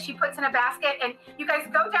bottles that she puts in a basket, and you guys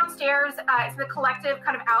go downstairs. It's the collective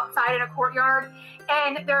kind of outside in a courtyard,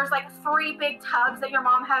 and there's like 3 big tubs that your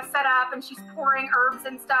mom has set up, and she's pouring herbs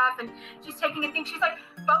and stuff, and she's taking a thing. She's like,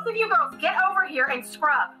 "Both of you girls, get over here and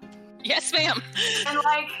scrub." Yes, ma'am. And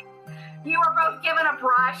like, you are both given a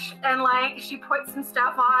brush, and like she puts some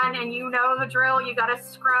stuff on, and you know the drill. You got to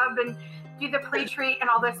scrub and do the pre-treat and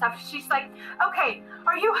all this stuff. She's like, "Okay,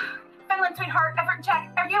 are you, Finland, sweetheart, Everett,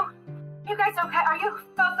 Jack, are you guys okay? Are you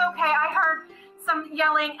both okay? I heard some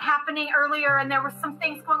yelling happening earlier, and there was some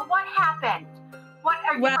things going on. What happened?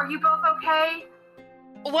 Are you both okay?"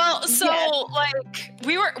 Well, so like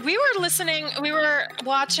we were listening, we were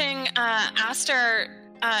watching Aster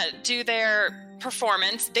do their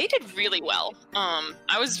performance. They did really well.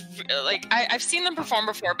 I was like, I've seen them perform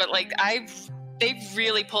before, but like they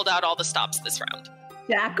really pulled out all the stops this round.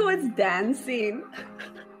 Jack was dancing.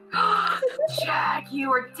 Jack, you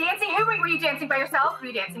were dancing. Who were you dancing by yourself? Were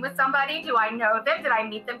you dancing with somebody? Do I know them? Did I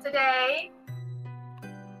meet them today?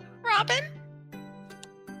 Robin?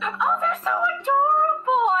 Oh, they're so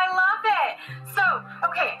adorable. I love it. So,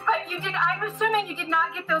 okay, but I'm assuming you did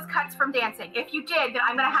not get those cuts from dancing. If you did, then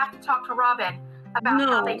I'm going to have to talk to Robin about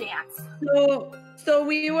how they dance. So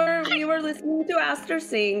we were listening to Aster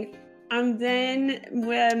sing, and then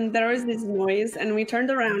when there was this noise, and we turned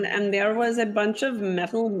around, and there was a bunch of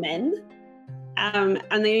metal men, and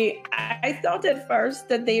I thought at first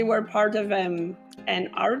that they were part of an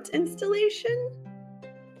art installation,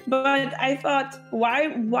 but I thought,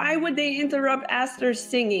 why would they interrupt Aster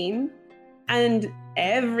singing? And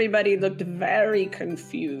everybody looked very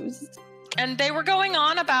confused. And they were going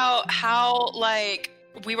on about how, like,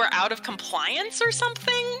 we were out of compliance or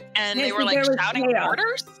something, and they were, like, shouting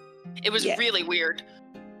orders. It was really weird.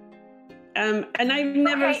 And I've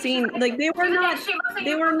never seen, like, they were not...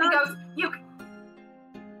 They were not... You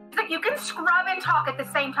can scrub and talk at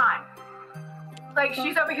the same time. Like,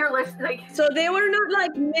 she's over here listening. Like, so they were not,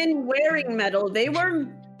 like, men wearing metal. They were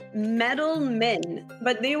metal men,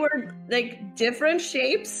 but they were, like, different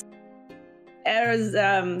shapes. There's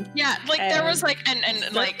there was like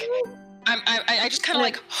and like I just kind of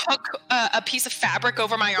like hook a piece of fabric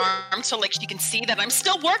over my arm so like she can see that I'm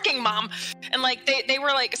still working, Mom. And like they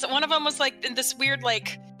were like, so one of them was like in this weird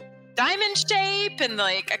like diamond shape, and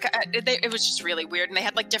like it was just really weird. And they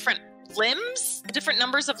had like different limbs, different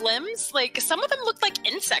numbers of limbs. Like some of them looked like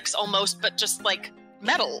insects almost, but just like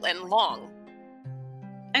metal and long.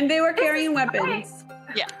 And they were carrying weapons.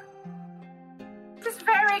 Yeah. Just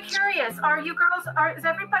very curious. Are you girls? Is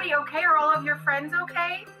everybody okay? Are all of your friends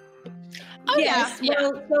okay? Oh yes. Yeah.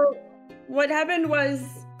 Well, so what happened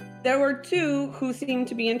was there were two who seemed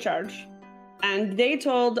to be in charge, and they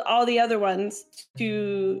told all the other ones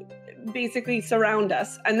to basically surround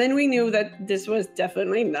us. And then we knew that this was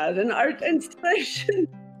definitely not an art installation.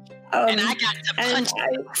 And I got to punch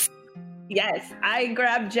him. Yes, I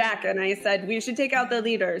grabbed Jack and I said we should take out the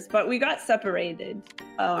leaders, but we got separated.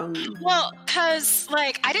 Well, because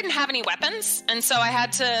like I didn't have any weapons, and so I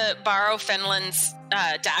had to borrow Finland's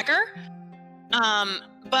dagger.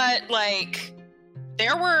 But like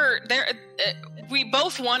we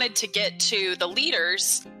both wanted to get to the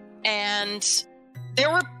leaders, and there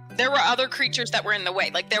were other creatures that were in the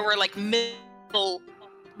way. Like there were like middle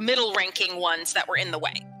ranking ones that were in the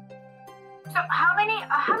way. So how many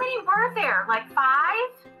were there? Like 5?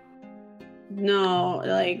 No,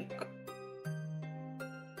 like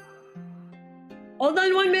hold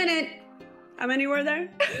on 1 minute. How many were there?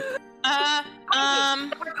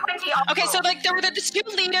 Okay, so like there were the 2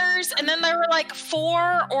 leaders, and then there were like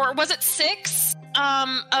 4 or was it 6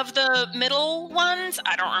 of the middle ones?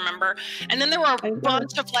 I don't remember. And then there were a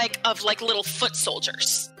bunch of little foot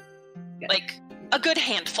soldiers, like a good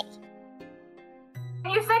handful.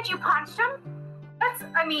 And you said you punched him? I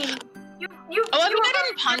didn't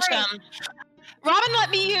punch him. Robin let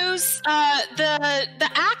me use the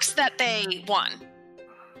axe that they won.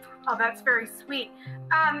 Oh, that's very sweet.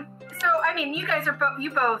 So I mean, you guys are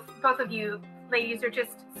both of you ladies are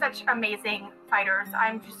just such amazing fighters.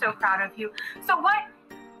 I'm just so proud of you. So what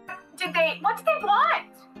did they want?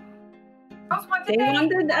 They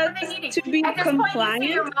wanted us to be At this compliant. point, you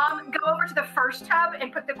see your mom go over to the first tub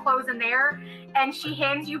and put the clothes in there, and she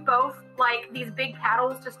hands you both like these big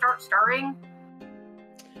paddles to start stirring.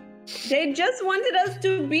 They just wanted us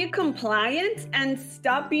to be compliant and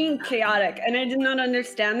stop being chaotic. And I did not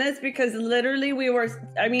understand this because literally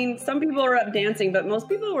some people were up dancing, but most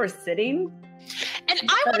people were sitting. And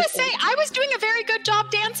I want to say I was doing a very good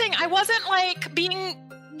job dancing. I wasn't like being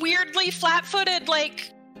weirdly flat-footed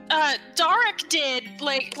like Darek did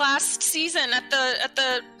like last season at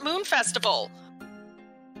the Moon Festival.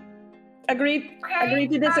 Agreed. Okay, agree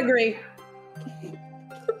to disagree.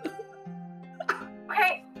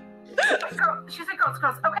 Okay. She's like,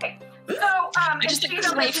 girls. Okay. So, I just like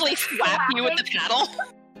playfully slap you with the paddle.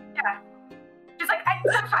 Yeah. She's like,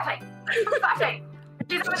 stop flashing.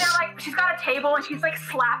 She's over there like, she's got a table and she's like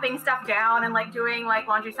slapping stuff down and like doing like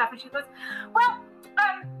laundry stuff. And she goes, well,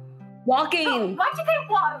 walking. So what did they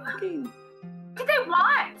want? What did they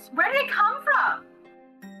want? Where did it come from?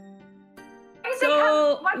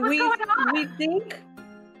 We think.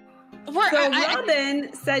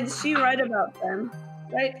 Robin said she read about them,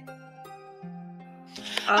 right?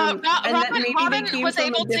 Robin was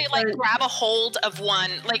able to like grab a hold of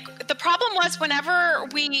one. Like the problem was whenever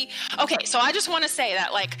so I just want to say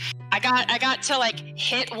that like I got to like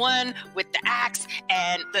hit one with the axe,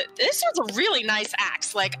 and this was a really nice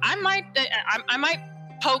axe. Like I might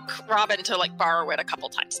poke Robin to like borrow it a couple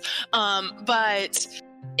times. But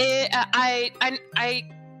I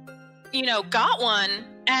got one,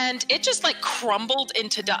 and it just like crumbled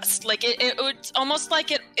into dust. Like it was almost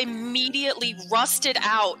like it immediately rusted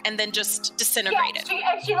out and then just disintegrated.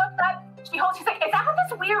 Yeah, she looks up, she's like, is that what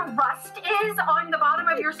this weird rust is on the bottom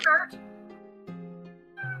of your skirt?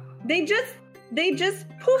 They just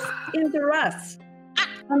poof into rust.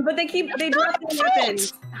 But they drop their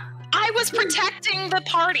weapons. I was protecting the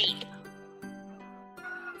party.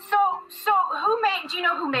 So do you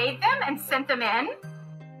know who made them and sent them in?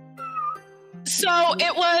 So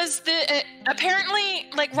it was apparently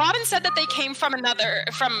like Robin said that they came from another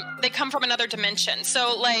dimension.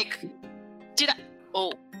 So like, did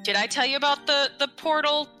I tell you about the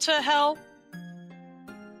portal to hell?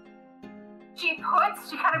 She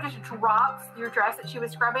kind of just drops your dress that she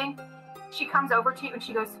was scrubbing. She comes over to you and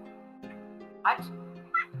she goes, what?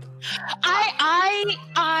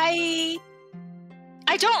 I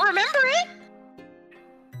don't remember it.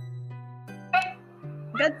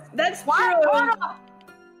 That's why true.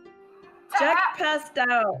 Jack passed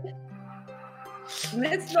out.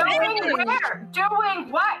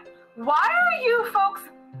 Doing what? Why are you folks?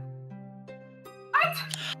 What?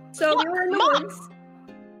 So we were in the Mom! woods.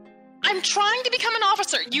 I'm trying to become an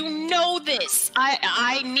officer. You know this.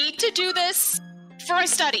 I need to do this for my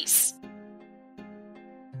studies.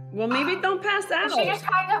 Well, maybe don't pass out. And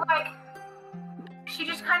she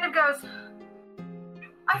just kind of goes,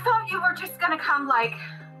 I thought you were just gonna come, like,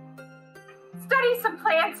 study some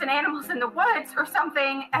plants and animals in the woods or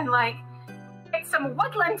something and, like, get some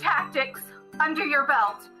woodland tactics under your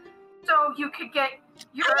belt so you could get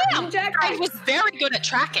your... I was very good at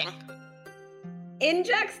tracking. In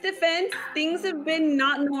Jack's defense, things have been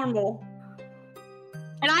not normal.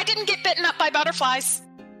 And I didn't get bitten up by butterflies.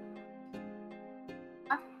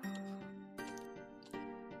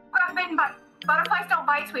 Got bitten by... Butterflies don't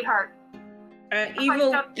bite, sweetheart.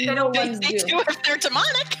 Evil ones They do. do if they're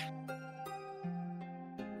demonic.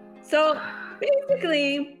 So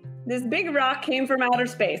basically, this big rock came from outer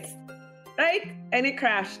space, right? And it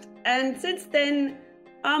crashed. And since then,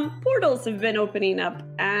 portals have been opening up,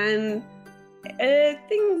 and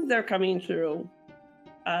things are coming through.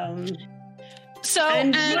 So,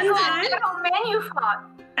 and These one little time, metal men you fought.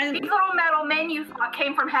 and These little metal men you fought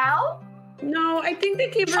came from hell? no, I think they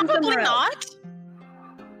came from probably somewhere else. not.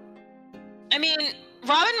 I mean,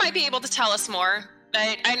 Robin might be able to tell us more.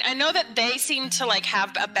 I know that they seem to like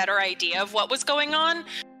have a better idea of what was going on,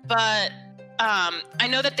 but I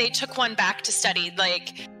know that they took one back to study.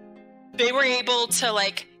 Like, they were able to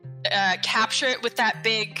like capture it with that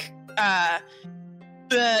big.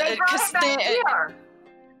 They brought it back here.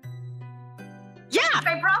 Yeah.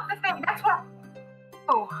 They brought the thing. That's what.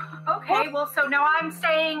 Oh, okay. Well, so now I'm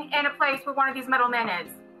staying in a place where one of these metal men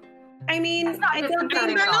is. I mean, That's not I don't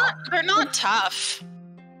disconcerting. think They're not tough.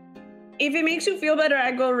 if it makes you feel better,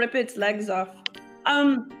 I go rip its legs off.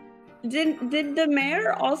 Did the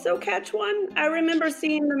mayor also catch one? I remember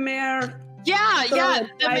seeing the mayor. Yeah.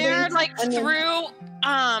 The mayor spiders like and then- threw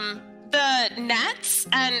the nets,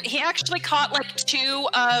 and he actually caught like two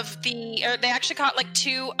of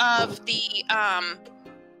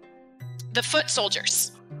the foot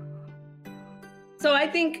soldiers. So I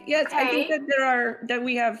think yes, I think Okay. that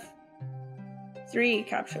we have 3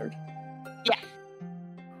 captured.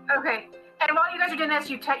 Okay. And while you guys are doing this,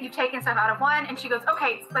 you've taken stuff out of one, and she goes,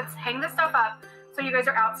 okay, let's hang this stuff up. So you guys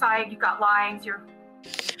are outside, you've got lines, you're...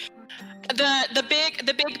 The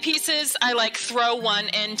big pieces, I like throw one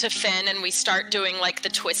into Finn, and we start doing like the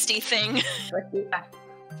twisty thing.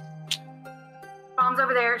 Mom's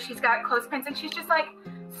over there, she's got clothespins, and she's just like,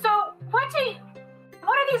 so what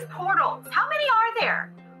are these portals? How many are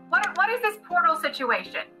there? What is this portal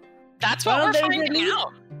situation? That's what Well, we're there's finding at least-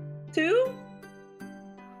 out. 2?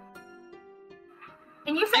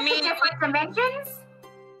 And you said I mean, the different dimensions?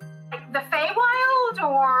 Like the Feywild,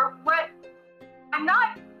 or what? I'm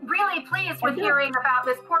not really pleased with hearing about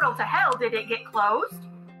this portal to hell. Did it get closed?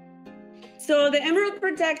 So the Emerald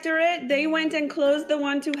Protectorate, they went and closed the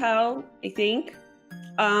one to hell, I think.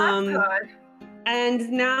 That's good. And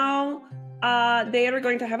now they are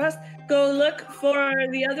going to have us go look for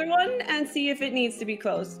the other one and see if it needs to be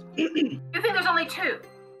closed. You think there's only 2?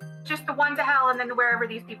 Just the one to hell, and then wherever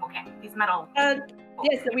these people came, these metal.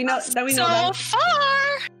 Yes, that we know. So That. far,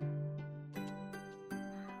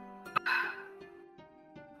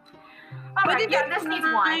 All But right, it yeah, is this needs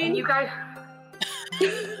one, and fine. you guys.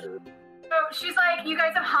 So she's like, you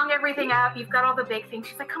guys have hung everything up. You've got all the big things.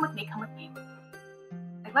 She's like, come with me, come with me.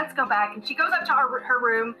 Like, let's go back. And she goes up to her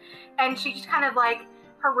room, and she just kind of like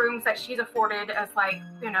her rooms that she's afforded as like,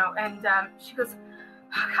 you know, and she goes,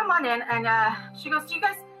 come on in. And she goes, she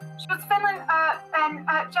goes, Finland, and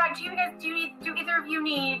Jack, do either of you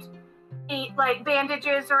need like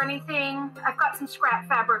bandages or anything? I've got some scrap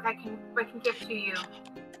fabric I can give to you.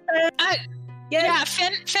 yeah,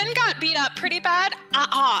 Finn got beat up pretty bad.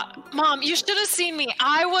 Mom, you should have seen me.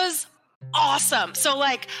 I was awesome. So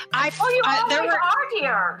like, You always are,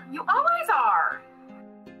 dear. You always are.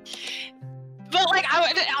 But like,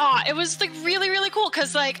 it was like really, really cool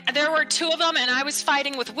because like there were 2 of them, and I was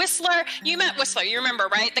fighting with Whistler. You met Whistler, you remember,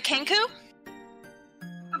 right? The Kenku?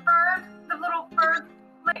 The bird, the little bird.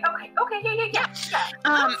 Like, okay, yeah.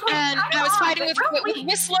 And I was fighting with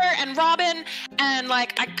Whistler and Robin, and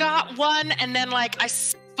like I got one, and then like I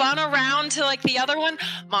spun around to like the other one.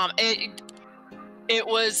 Mom, it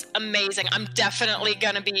was amazing. I'm definitely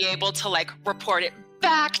gonna be able to like report it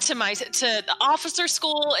back to the officer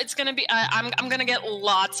school. It's gonna be I'm gonna get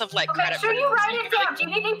lots of like credit. Make sure you write it down. Do you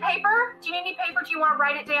need any paper? Do you want to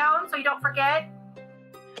write it down so you don't forget?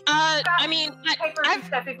 I mean, Papers and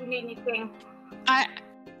stuff if you need anything.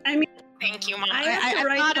 I mean, thank you, Mom. I have to I've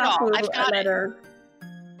write got it all. Papu I've a got it. letter.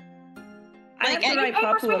 I have to write paper,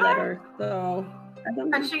 Papu a sweetheart? letter, so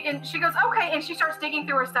And she goes, okay, and she starts digging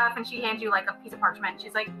through her stuff, and she hands you like a piece of parchment.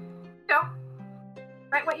 She's like, go,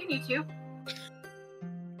 write what you need to.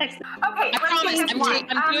 Excellent. Okay, I promise. let's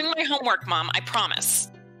I'm doing my homework, Mom. I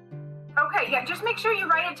promise. Okay, yeah, just make sure you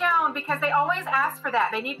write it down because they always ask for that.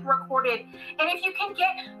 They need it recorded. And if you can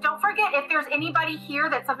don't forget, if there's anybody here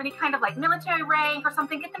that's of any kind of like military rank or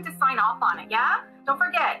something, get them to sign off on it, yeah? Don't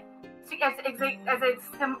forget. As it's,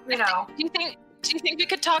 you know. Do you think we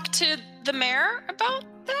could talk to the mayor about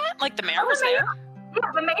that? Like the mayor was there?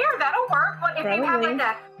 Yeah, the mayor, that'll work. What if they have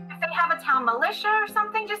if they have a town militia or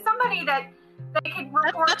something, just somebody that they could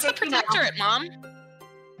report. That's the protectorate, Mom.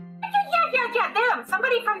 Yeah, them.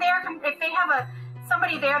 Somebody from there if they have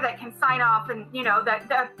somebody there that can sign off, and you know that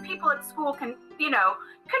the people at school can, you know,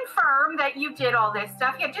 confirm that you did all this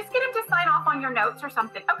stuff. Yeah, just get them to sign off on your notes or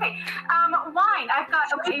something. Okay, wine. I've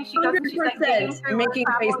got. Okay, she goes. She's like making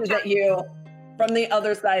faces at you from the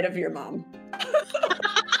other side of your mom.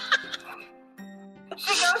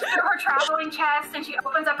 She goes through her traveling chest and she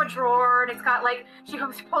opens up a drawer, and it's got like she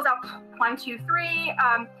pulls out 1, 2, 3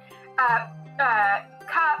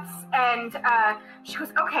 cups, and she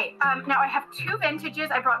goes, okay, now I have 2 vintages.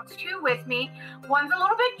 I brought 2 with me. One's a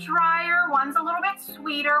little bit drier, one's a little bit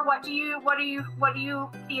sweeter. What are you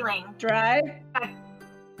feeling? Dry.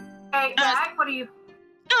 Hey, Jack, what are you?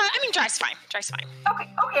 I mean, dry's fine.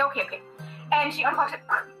 Okay. And she unlocks it,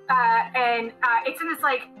 and it's in this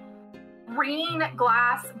like green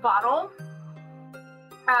glass bottle,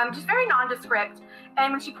 just very nondescript.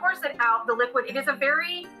 And when she pours it out, the liquid, it is a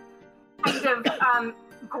very kind of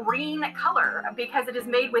green color because it is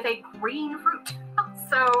made with a green fruit.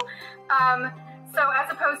 So as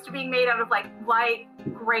opposed to being made out of like light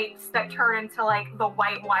grapes that turn into like the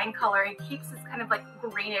white wine color, it keeps this kind of like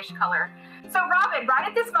greenish color. So Robin, right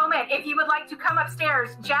at this moment, if you would like to come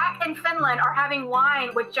upstairs, Jack and Finland are having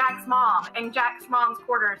wine with Jack's mom in Jack's mom's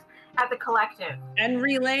quarters at the collective. And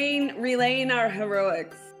relaying our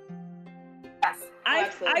heroics. Yes. I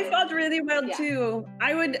felt really well too.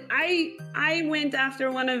 I went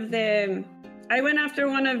after one of the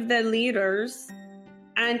leaders,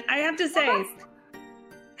 and I have to say,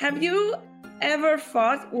 have you ever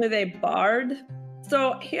fought with a bard?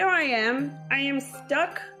 So here I am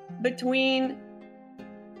stuck between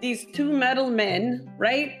these 2 metal men,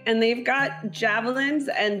 right? And they've got javelins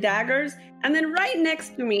and daggers, and then right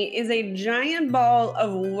next to me is a giant ball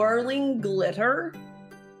of whirling glitter,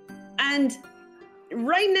 and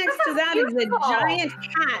right next to that is a giant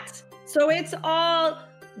hat. So it's all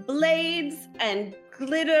blades and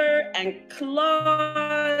glitter and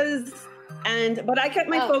claws, but I kept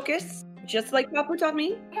my focus, just like Papu taught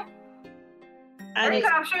me. Yeah. And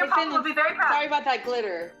I'm sure your Papa will be very proud. Sorry about that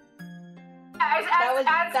glitter. That was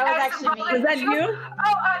actually me. Was that you?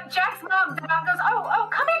 Jack's mom goes, oh,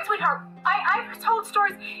 come in, sweetheart. I've told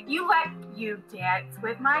stories. You dance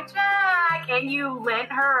with my Jack, and you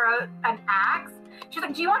lent her an axe. She's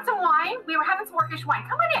like, do you want some wine? We were having some Orcish wine.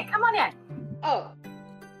 Come on in.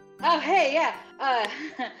 Oh, hey, yeah.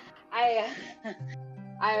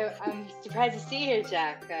 I'm surprised to see you,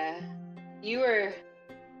 Jack. You were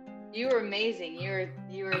amazing. You're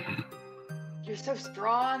so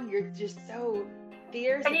strong. You're just so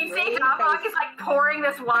fierce. And you see Hawk is like pouring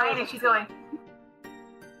this wine, and she's going.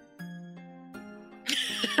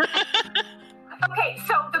 Okay,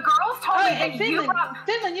 so the girls told me that Finland,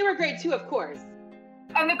 Finland, you were great too, of course.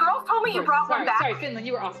 And the girls told me you brought one back. Sorry, Finland,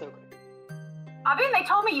 you were also great. I mean, they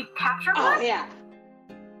told me you captured one. Oh yeah.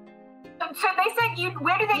 So they said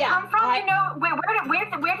where do they come from? You know,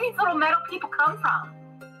 where do these little metal people come from?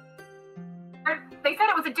 They said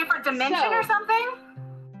it was a different dimension or something?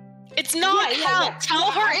 It's not hell.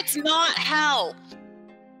 Tell her it's not hell.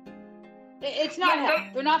 It's not hell.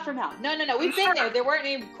 They're not from hell. No. We've been there. There weren't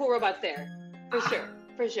any cool robots there. For sure.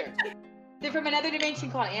 They're from another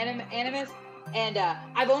dimension called Animus. And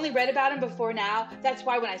I've only read about them before now. That's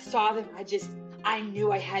why when I saw them, I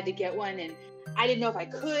knew I had to get one. And I didn't know if I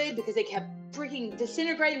could because they kept freaking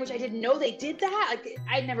disintegrating, which I didn't know they did that. Like,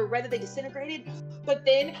 I'd never read that they disintegrated. But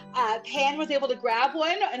then Pan was able to grab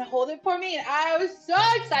one and hold it for me, and I was so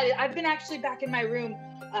excited. I've been actually back in my room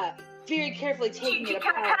very carefully taking it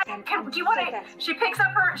apart. Do you want to? She picks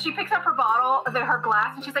up her bottle, her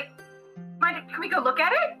glass, and she's like, can we go look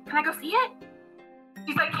at it? Can I go see it?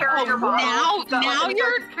 She's like carrying her bottle. Now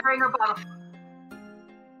you're carrying her bottle.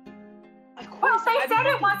 Well, they said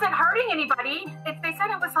it wasn't hurting anybody. They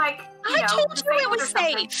said it was like, I told you it was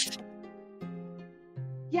safe.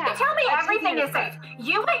 Yeah. They tell me everything is safe.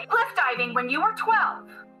 You went cliff diving when you were 12.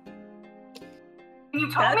 And you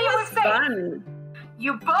told me it was safe. Fun.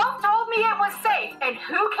 You both told me it was safe. And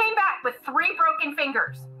who came back with 3 broken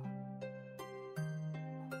fingers?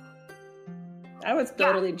 I was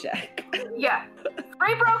totally Jack. Yeah.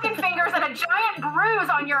 3 broken fingers and a giant bruise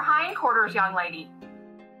on your hindquarters, young lady.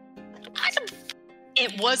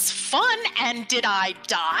 It was fun, and did I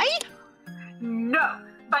die? No,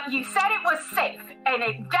 but you said it was safe, and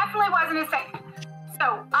it definitely wasn't as safe.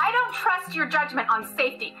 So I don't trust your judgment on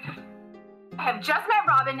safety. I have just met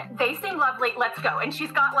Robin. They seem lovely. Let's go. And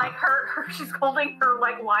she's got like she's holding her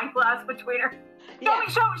like wine glass between her.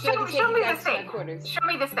 Show me this thing. Show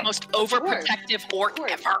me this thing. Most overprotective orc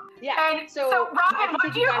ever. Yeah. And so Robin,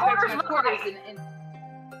 what do your quarters look like?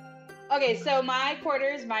 Okay, so my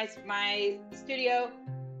quarters, my studio,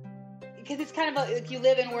 because it's kind of like you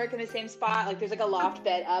live and work in the same spot. Like there's like a loft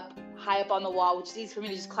bed high up on the wall, which is easy for me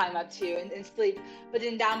to just climb up to and sleep. But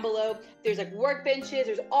then down below, there's like workbenches.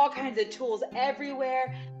 There's all kinds of tools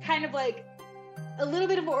everywhere. Kind of like a little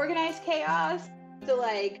bit of organized chaos. So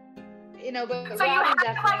like, you know, but so you have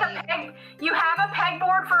like you have a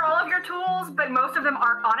pegboard for all of your tools, but most of them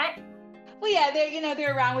aren't on it. Well, yeah,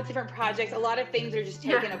 they're around with different projects. A lot of things are just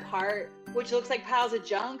taken apart, which looks like piles of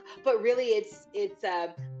junk, but really it's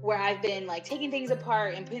where I've been like taking things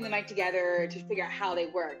apart and putting them back together to figure out how they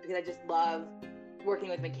work, because I just love working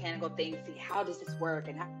with mechanical things. See, how does this work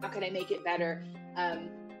and how can I make it better?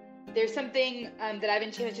 There's something that I've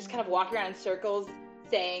been just kind of walking around in circles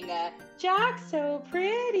saying, Jack's so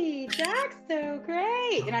pretty, Jack's so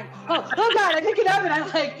great. And oh God, I pick it up and I'm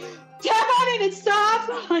like, tap on it and stop.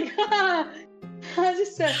 Oh my God. I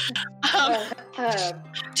just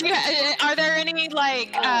are there any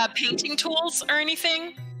like painting tools or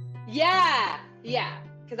anything? Yeah. Yes.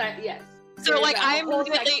 So like I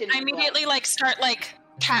immediately like start like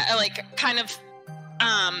kind of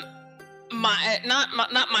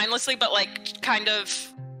not mindlessly, but like kind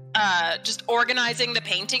of just organizing the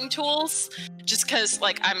painting tools, just because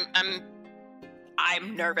like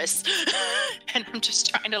I'm nervous and I'm just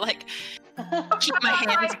trying to like keep my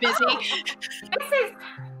hands busy. This is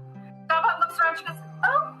Baba looks around. She goes,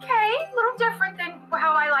 "Okay, a little different than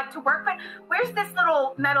how I like to work. But where's this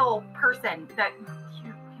little metal person that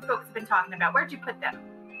you folks have been talking about? Where'd you put them?"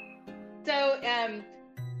 So,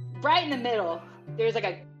 right in the middle, there's like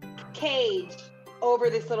a cage over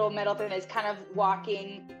this little metal thing that's kind of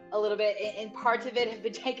walking a little bit, and parts of it have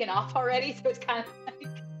been taken off already. So it's kind of like,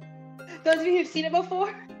 those of you who've seen it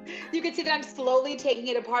before, you can see that I'm slowly taking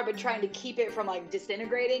it apart, but trying to keep it from like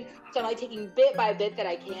disintegrating. So I'm like taking bit by bit that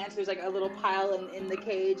I can. So there's like a little pile in the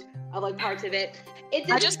cage of like parts of it.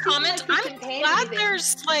 I just comment, like I'm glad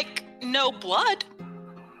there's like no blood.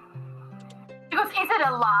 She goes, is it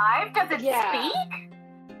alive? Does it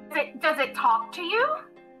speak? Does it talk to you?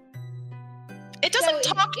 It doesn't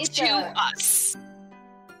talk to us.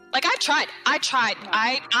 Like I tried.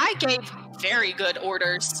 I gave very good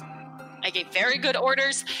orders.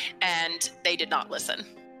 And they did not listen.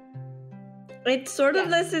 It sort of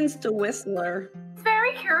listens to Whistler. It's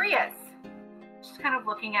very curious. Just kind of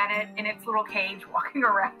looking at it in its little cage, walking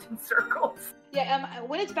around in circles. Yeah,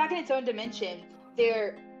 when it's back in its own dimension,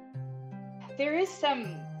 there is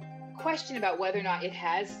some question about whether or not it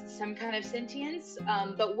has some kind of sentience.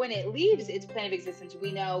 But when it leaves its plane of existence,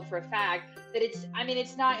 we know for a fact that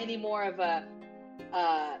it's not any more of a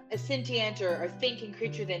sentient or thinking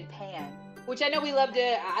creature than Pan, which I know we love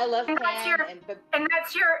I love Pan.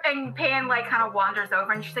 And Pan like kind of wanders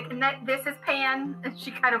over and she's like, and this is Pan, and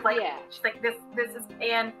she kind of like, she's like, this is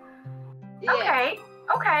Pan. Yeah.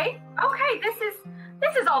 Okay,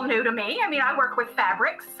 this is all new to me. I mean, I work with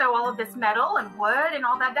fabrics, so all of this metal and wood and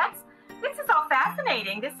all that, this is all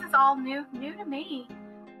fascinating. This is all new to me.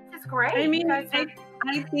 This is great. I mean, I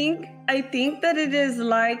think that it is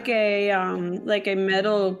like a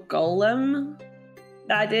metal golem,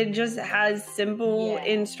 that it just has simple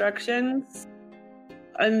instructions,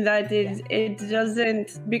 and that it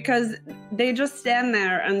doesn't, because they just stand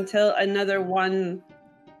there until another one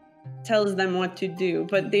tells them what to do,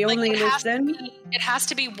 but they only listen. It has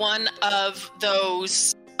to be one of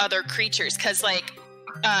those other creatures, because like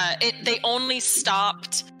they only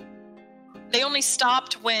stopped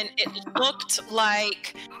when it looked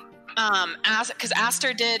like because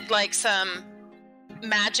Aster did like some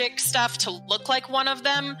magic stuff to look like one of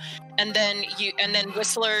them, and then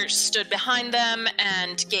Whistler stood behind them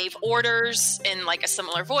and gave orders in like a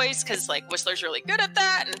similar voice, because like Whistler's really good at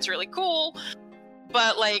that and it's really cool.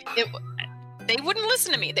 But like they wouldn't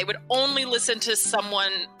listen to me. They would only listen to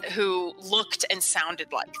someone who looked and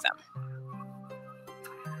sounded like them.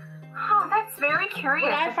 Oh, that's very curious.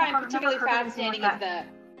 What I find particularly fascinating is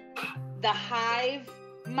the hive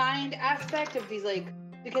mind aspect of these, like,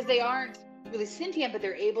 because they aren't really sentient, but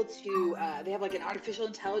they're able to, they have like an artificial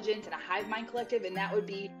intelligence and a hive mind collective, and that would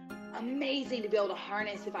be amazing to be able to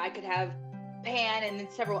harness if I could have Pan and then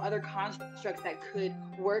several other constructs that could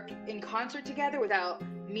work in concert together without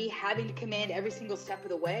me having to command every single step of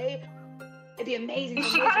the way. It'd be amazing.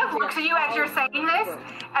 She kind of looks at you as you're saying this.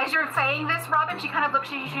 As you're saying this, Robin, she kind of looks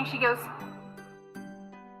at you and she goes,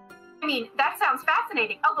 I mean, that sounds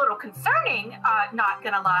fascinating. A little concerning, not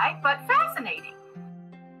gonna lie, but fascinating.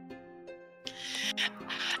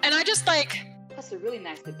 And I just like... That's a really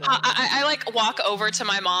nice debate. I like walk over to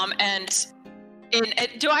my mom and...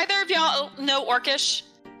 do either of y'all know Orcish?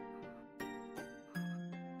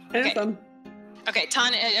 Okay. Okay,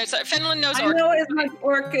 Finland knows Orcish. I know as much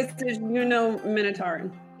Orcish as you know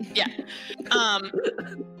Minotauran. Yeah.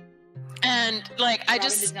 And like I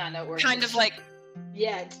just kind of like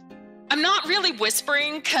yet. I'm not really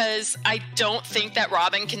whispering because I don't think that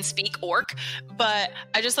Robin can speak Orc, but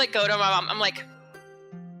I just like go to my mom. I'm like,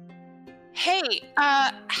 hey,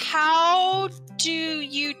 how do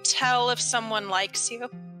you tell if someone likes you?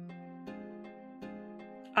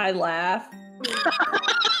 I laugh.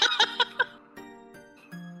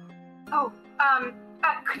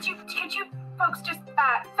 Could you folks just,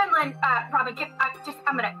 Finland, Robin,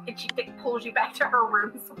 I'm gonna, and she pulls you back to her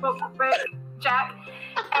room, Jack,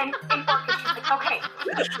 and Orcish, she's like, okay.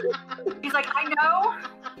 He's like, I know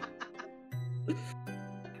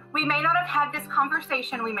we may not have had this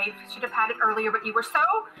conversation, should have had it earlier, but you were so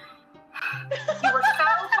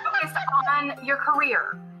focused on your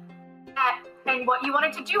career and what you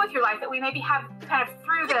wanted to do with your life that we maybe have kind of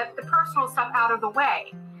threw the personal stuff out of the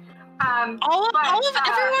way. All of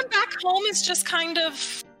everyone back home is just kind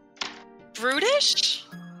of brutish.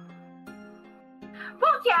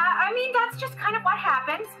 Well, yeah, I mean that's just kind of what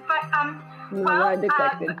happens. But I've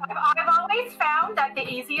always found that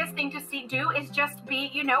the easiest thing to do is just be,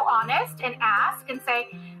 honest and ask and say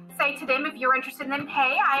to them if you're interested in them.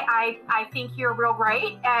 Hey, I think you're real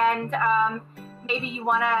great, and maybe you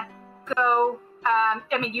want to go.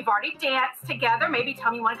 You've already danced together. Maybe tell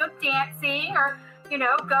me you want to go dancing, or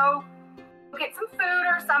go get some food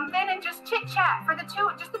or something and just chit chat for the two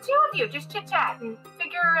of you. Just chit chat and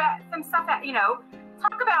figure some stuff out.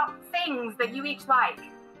 Talk about things that you each like.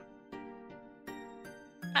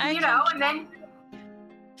 And then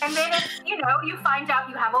if you find out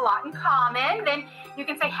you have a lot in common, then you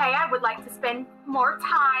can say, hey, I would like to spend more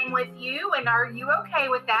time with you, and are you okay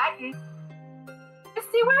with that? And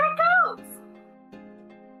just see where it goes.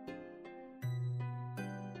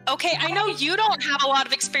 Okay, I know you don't have a lot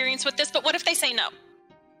of experience with this, but what if they say no?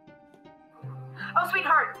 Oh,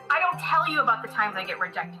 sweetheart, I don't tell you about the times I get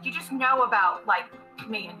rejected. You just know about,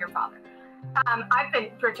 me and your father. I've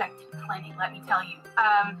been rejected plenty, let me tell you.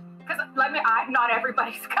 Because I'm not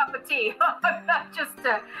everybody's cup of tea. Just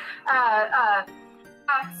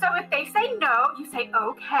so if they say no, you say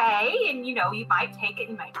okay, and you might take it.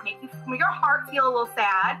 You might make your heart feel a little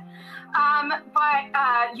sad, but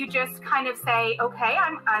you just kind of say okay.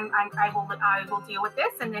 I will deal with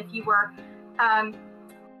this. And if you were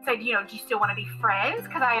said, do you still want to be friends?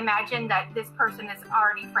 Because I imagine that this person is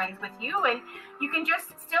already friends with you, and you can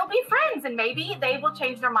just still be friends, and maybe they will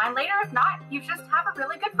change their mind later. If not, you just have a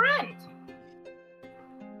really good friend.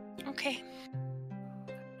 Okay.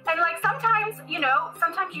 And sometimes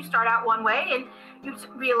you start out one way and you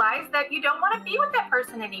realize that you don't want to be with that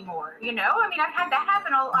person anymore. I've had that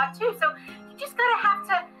happen a lot too. So you just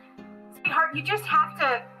sweetheart, you just have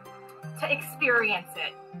to experience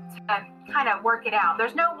it, to kind of work it out.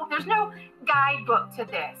 There's no guidebook to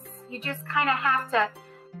this. You just kind of have to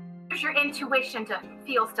use your intuition to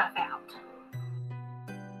feel stuff out.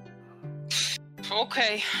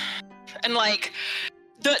 Okay. And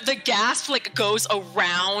the gasp goes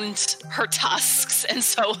around her tusks, and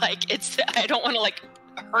so it's I don't want to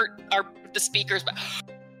hurt the speakers, but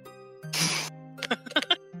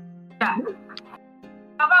yeah.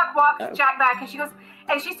 Alba walks Jack back, and she goes,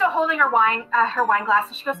 and she's still holding her wine glass,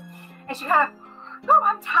 and she goes, and she kind of, oh,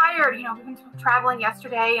 I'm tired. We've been traveling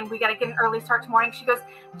yesterday, and we got to get an early start tomorrow. She goes,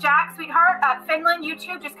 Jack, sweetheart, Finland, you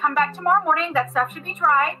two, just come back tomorrow morning. That stuff should be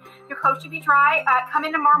dry. Your clothes should be dry. Come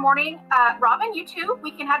in tomorrow morning. Robin, you two,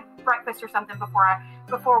 we can have breakfast or something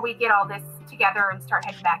before we get all this together and start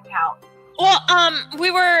heading back out. Well,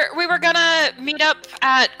 we were gonna meet up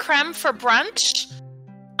at Creme for brunch.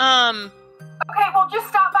 Okay, well, just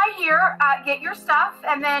stop by here, get your stuff,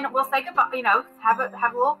 and then we'll say goodbye. Have a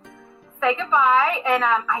little. Say goodbye, and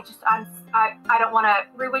I don't want to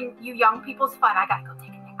ruin you young people's fun. I gotta go take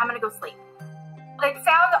a nap. I'm gonna go sleep.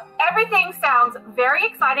 Everything sounds very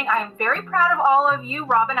exciting. I am very proud of all of you.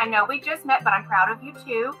 Robin, I know we just met, but I'm proud of you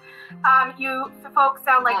too. You folks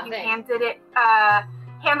sound like you handled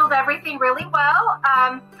everything really well.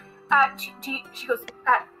 She goes,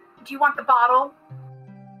 do you want the bottle?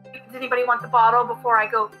 Does anybody want the bottle before I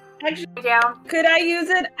go down? Could I use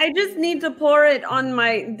it? I just need to pour it on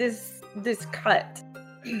this cut.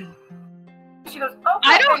 She goes, okay.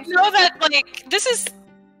 I don't know that, like, this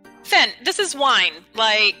is wine.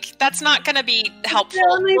 Like, that's not going to be helpful. The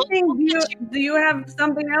only thing, do you have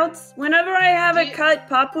something else? Whenever I have a cut,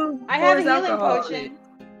 Papu I have a pours healing alcohol. potion.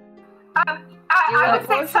 I would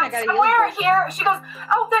say I got a somewhere healing here. She goes,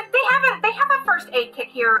 oh, they have a first aid kit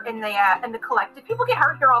here in the collective. People get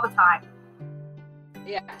hurt here all the time.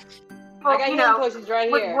 Yeah. People, I got healing potions right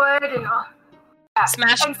with here. wood and yeah.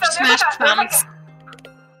 Smash And so there's thumbs.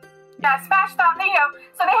 Yeah, smash thumb.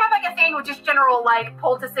 So they have like a thing with just general like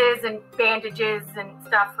poultices and bandages and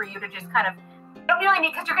stuff for you to just kind of. You don't really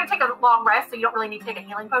need, because you're going to take a long rest, so you don't really need to take a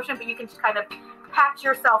healing potion, but you can just kind of patch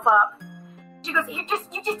yourself up. She goes, you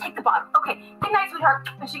just take the bottle. Okay, good night, sweetheart.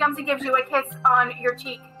 And she comes and gives you a kiss on your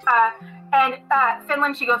cheek. And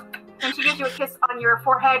Finland, she goes, and she gives you a kiss on your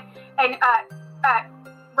forehead. And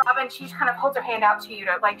Robin, she just kind of holds her hand out to you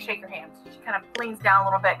to like shake your hands. She kind of leans down a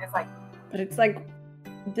little bit and is like, But it's like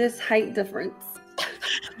this height difference.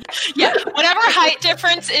 Yeah, whatever height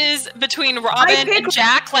difference is between Robin and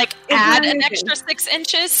Jack, like add an extra 6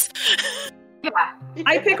 inches. Yeah.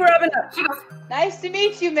 I pick Robin up. She goes, Nice to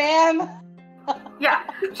meet you, ma'am. yeah.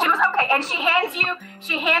 She goes, okay, and she hands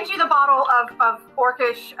you the bottle of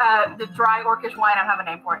Orcish, the dry Orcish wine. I don't have a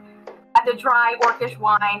name for it. The dry Orcish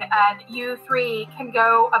wine, and you three can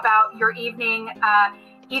go about your evening,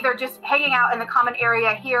 either just hanging out in the common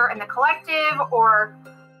area here in the collective, or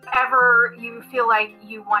whatever you feel like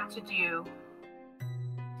you want to do.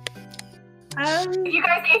 If you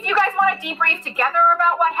guys want to debrief together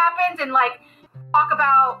about what happened and like talk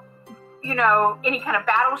about, any kind of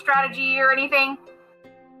battle strategy or anything.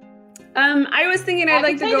 I was thinking I'd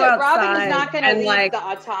like to go outside. Robin is not going to leave the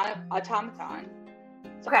automaton.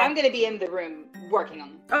 So Okay. I'm going to be in the room working on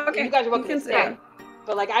it. Okay, You guys are welcome you to can stay. stay.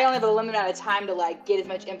 But like, I only have a limited amount of time to like get as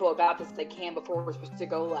much info about this as I can before we're supposed to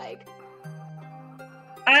go like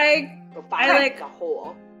I find like- the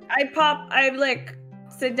hole. I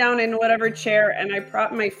sit down in whatever chair and I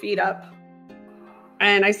prop my feet up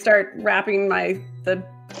and I start wrapping my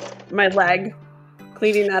leg,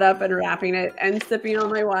 cleaning that up and wrapping it and sipping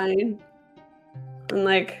on my wine. And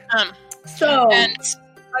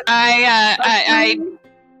And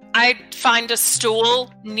I find a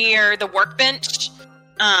stool near the workbench,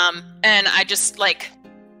 and I just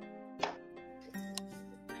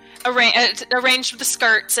arrange the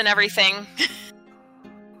skirts and everything.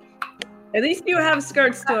 At least you have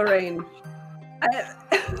skirts to arrange.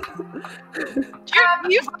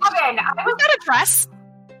 Robin, Robin, a dress?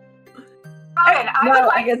 Robin, I would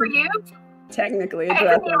like guess for you. Technically, a Okay,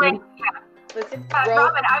 dress. anyway, yeah. Listen,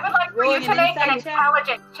 Robin, I would like for you rolling to an make an insight check?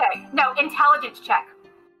 intelligence check. No, intelligence check.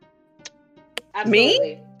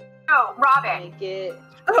 Absolutely. No, Robin. Make it.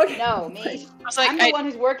 Okay. No, me. I was like, I'm the one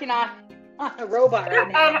who's working on a robot right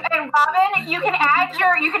now. And Robin, you can add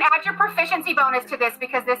your proficiency bonus to this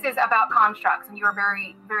because this is about constructs, and you are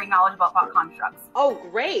very, very knowledgeable about constructs. Oh,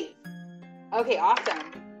 great. Okay, awesome.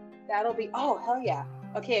 That'll be. Oh, hell yeah.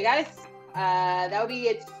 Okay, guys. That'll be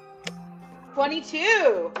it.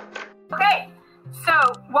 22. Okay, so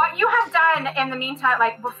what you have done in the meantime,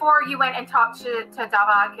 like before you went and talked to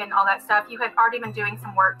Davak and all that stuff, you had already been doing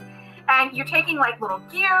some work, and you're taking like little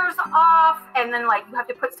gears off, and then like you have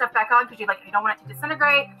to put stuff back on because you don't want it to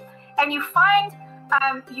disintegrate, and you find,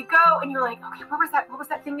 you go and you're like, okay, what was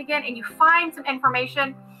that thing again? And you find some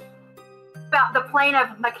information about the plane of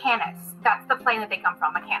Mechanus. That's the plane that they come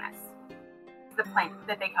from, Mechanus. The plane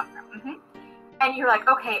that they come from. Mm-hmm. And you're like,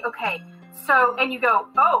 okay. So, and you go,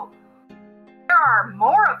 oh, there are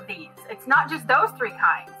more of these. It's not just those 3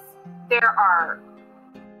 kinds. There are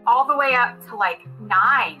all the way up to like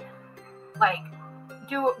 9, like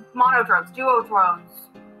monodrones, duodrones,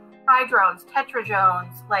 tridrones,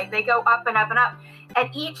 tetradrones. Like they go up and up and up. And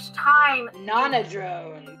each time,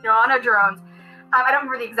 Nonadrones. I don't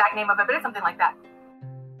remember the exact name of it, but it's something like that.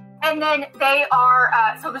 And then they are,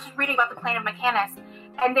 so this is reading about the plane of Mechanus.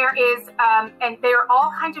 And there is, and they're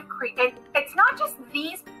all kinds of it's not just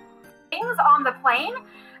these things on the plane.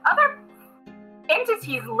 Other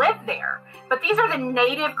entities live there, but these are the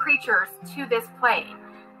native creatures to this plane.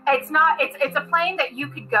 It's not. It's a plane that you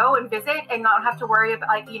could go and visit and not have to worry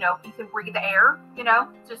about. You can breathe the air.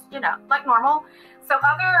 Just like normal. So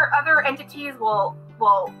other entities will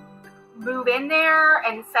move in there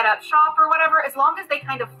and set up shop or whatever, as long as they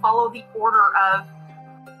kind of follow the order of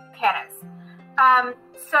Canis. I'm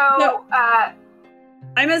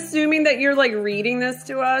assuming that you're reading this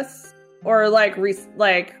to us, or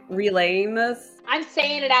relaying this. I'm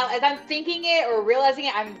saying it out as I'm thinking it or realizing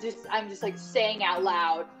it. I'm just saying out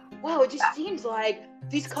loud wow, it just seems like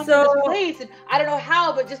these come to this place, and I don't know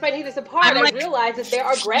how, but just by taking this apart, I realized that there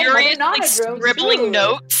are grandmother Nana drones scribbling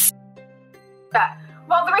notes. Yeah.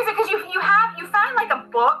 Well, the reason, because you found like a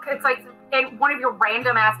book. It's like in one of your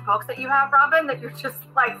random ass books that you have, Robin, that you're just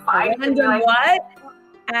like finding. Random like, what?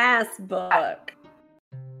 Ass book.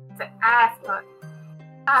 It's an ass book.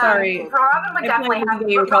 Sorry. Robin would definitely have.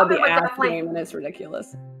 You called the ass name, and it's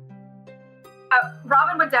ridiculous.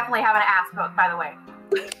 Robin would definitely have an ass book, by the way.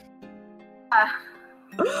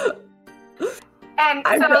 And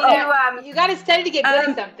so you got to study to get good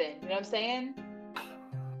at something. You know what I'm saying?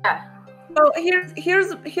 Yeah. So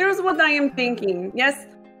here's what I am thinking. Yes,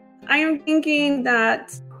 I am thinking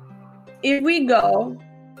that if we go,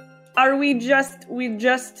 are we just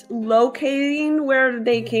locating where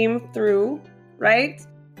they came through, right?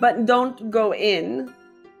 But don't go in.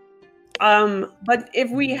 But if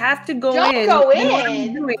we have to go in, don't go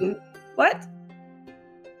in. What?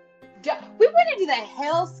 We went into the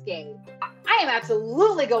hellscape. I am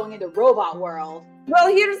absolutely going into robot world. Well,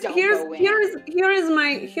 here is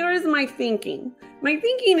my thinking. My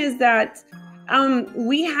thinking is that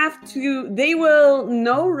we have to. They will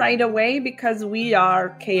know right away because we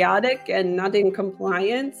are chaotic and not in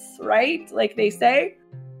compliance, right? Like they say.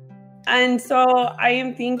 And so I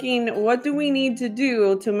am thinking, what do we need to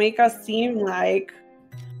do to make us seem like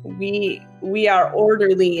we are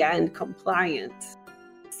orderly and compliant,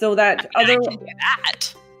 so that I can do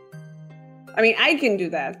that. I mean, I can do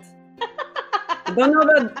that. I don't know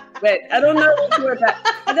about. Wait, I don't know about that.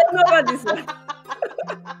 I don't know about this one.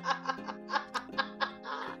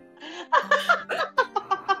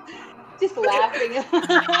 Just laughing.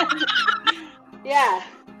 Yeah.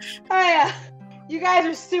 Oh yeah. You guys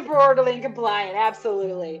are super orderly and compliant.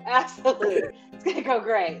 Absolutely. It's gonna go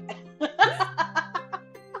great. Well,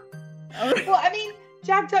 I mean,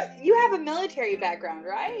 Jack, you have a military background,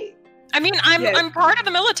 right? I mean, I'm part of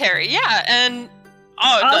the military, yeah, and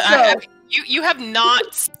you have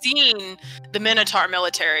not seen the Minotaur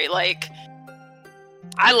military. Like,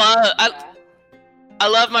 I love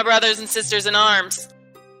my brothers and sisters in arms.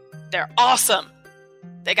 They're awesome.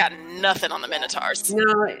 They got nothing on the Minotaurs.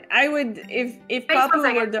 No, I would if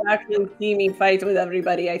Papu were to actually see me fight with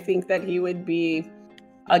everybody, I think that he would be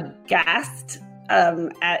aghast.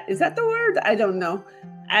 Is that the word? I don't know.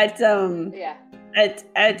 At how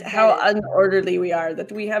unorderly we are.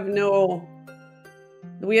 That we have no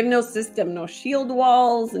system, no shield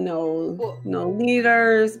walls, no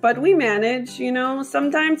leaders, but we manage. You know,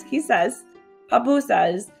 sometimes Papu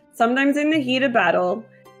says, sometimes in the heat of battle,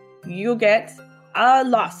 you get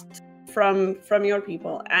lost from your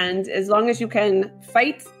people, and as long as you can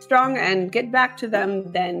fight strong and get back to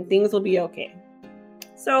them, then things will be okay.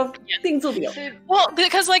 So things will be okay. Well,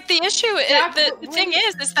 because like the issue, the thing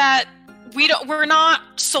is that we're not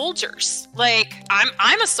soldiers. Like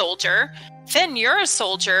I'm a soldier, Finn, you're a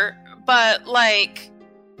soldier, but like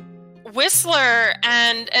Whistler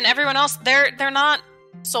and everyone else, they're not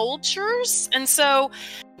soldiers, and so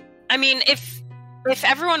I mean, if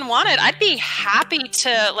everyone wanted, I'd be happy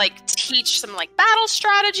to like teach some like battle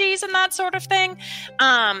strategies and that sort of thing.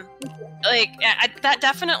 That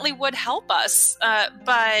definitely would help us.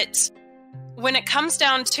 But when it comes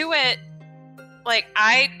down to it, like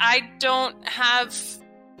I don't have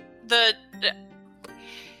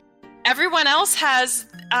everyone else has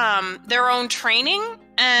their own training,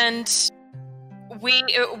 and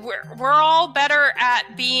we're all better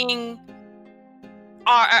at being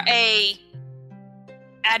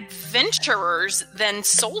adventurers than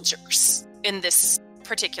soldiers in this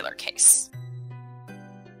particular case.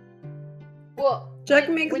 Well, Jack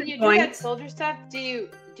makes when you do that soldier stuff, do you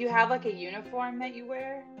have like a uniform that you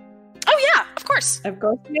wear? Oh yeah, of course. Of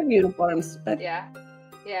course, we have uniforms. But... Yeah.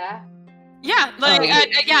 Like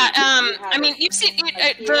I mean, you've seen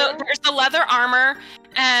there's the leather armor,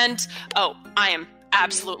 and I am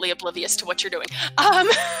absolutely oblivious to what you're doing.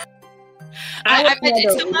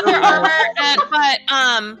 It's the leather armor, but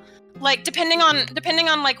like depending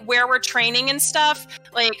on like where we're training and stuff,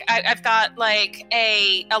 like I've got like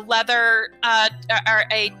a leather or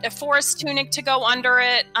a forest tunic to go under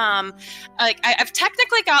it. Like I've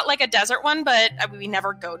technically got like a desert one, but we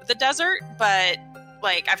never go to the desert. But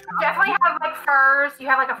like I've got, definitely have like furs. You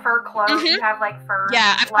have like a fur cloak. Mm-hmm. You have like furs.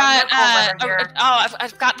 Yeah, I've got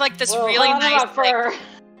I've got like this really nice fur.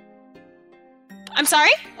 I'm sorry.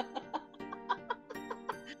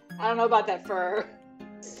 I don't know about that fur.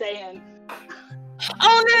 Saying.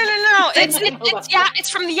 Oh no! It's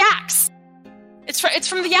from the yaks. It's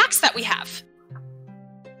from the yaks that we have.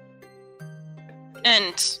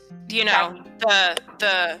 And you know the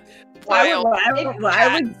wild. Why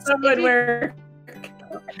would someone wear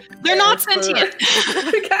They're not sentient.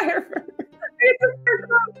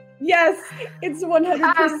 Yes, it's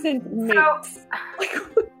 100% mix.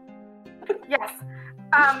 Yes.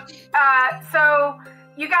 So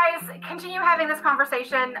you guys continue having this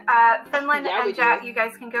conversation. Finland and Jack, you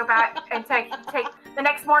guys can go back and take the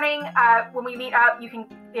next morning when we meet up. You can,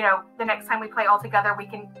 the next time we play all together, we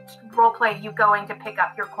can role play you going to pick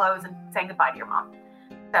up your clothes and saying goodbye to your mom.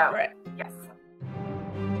 So, yes.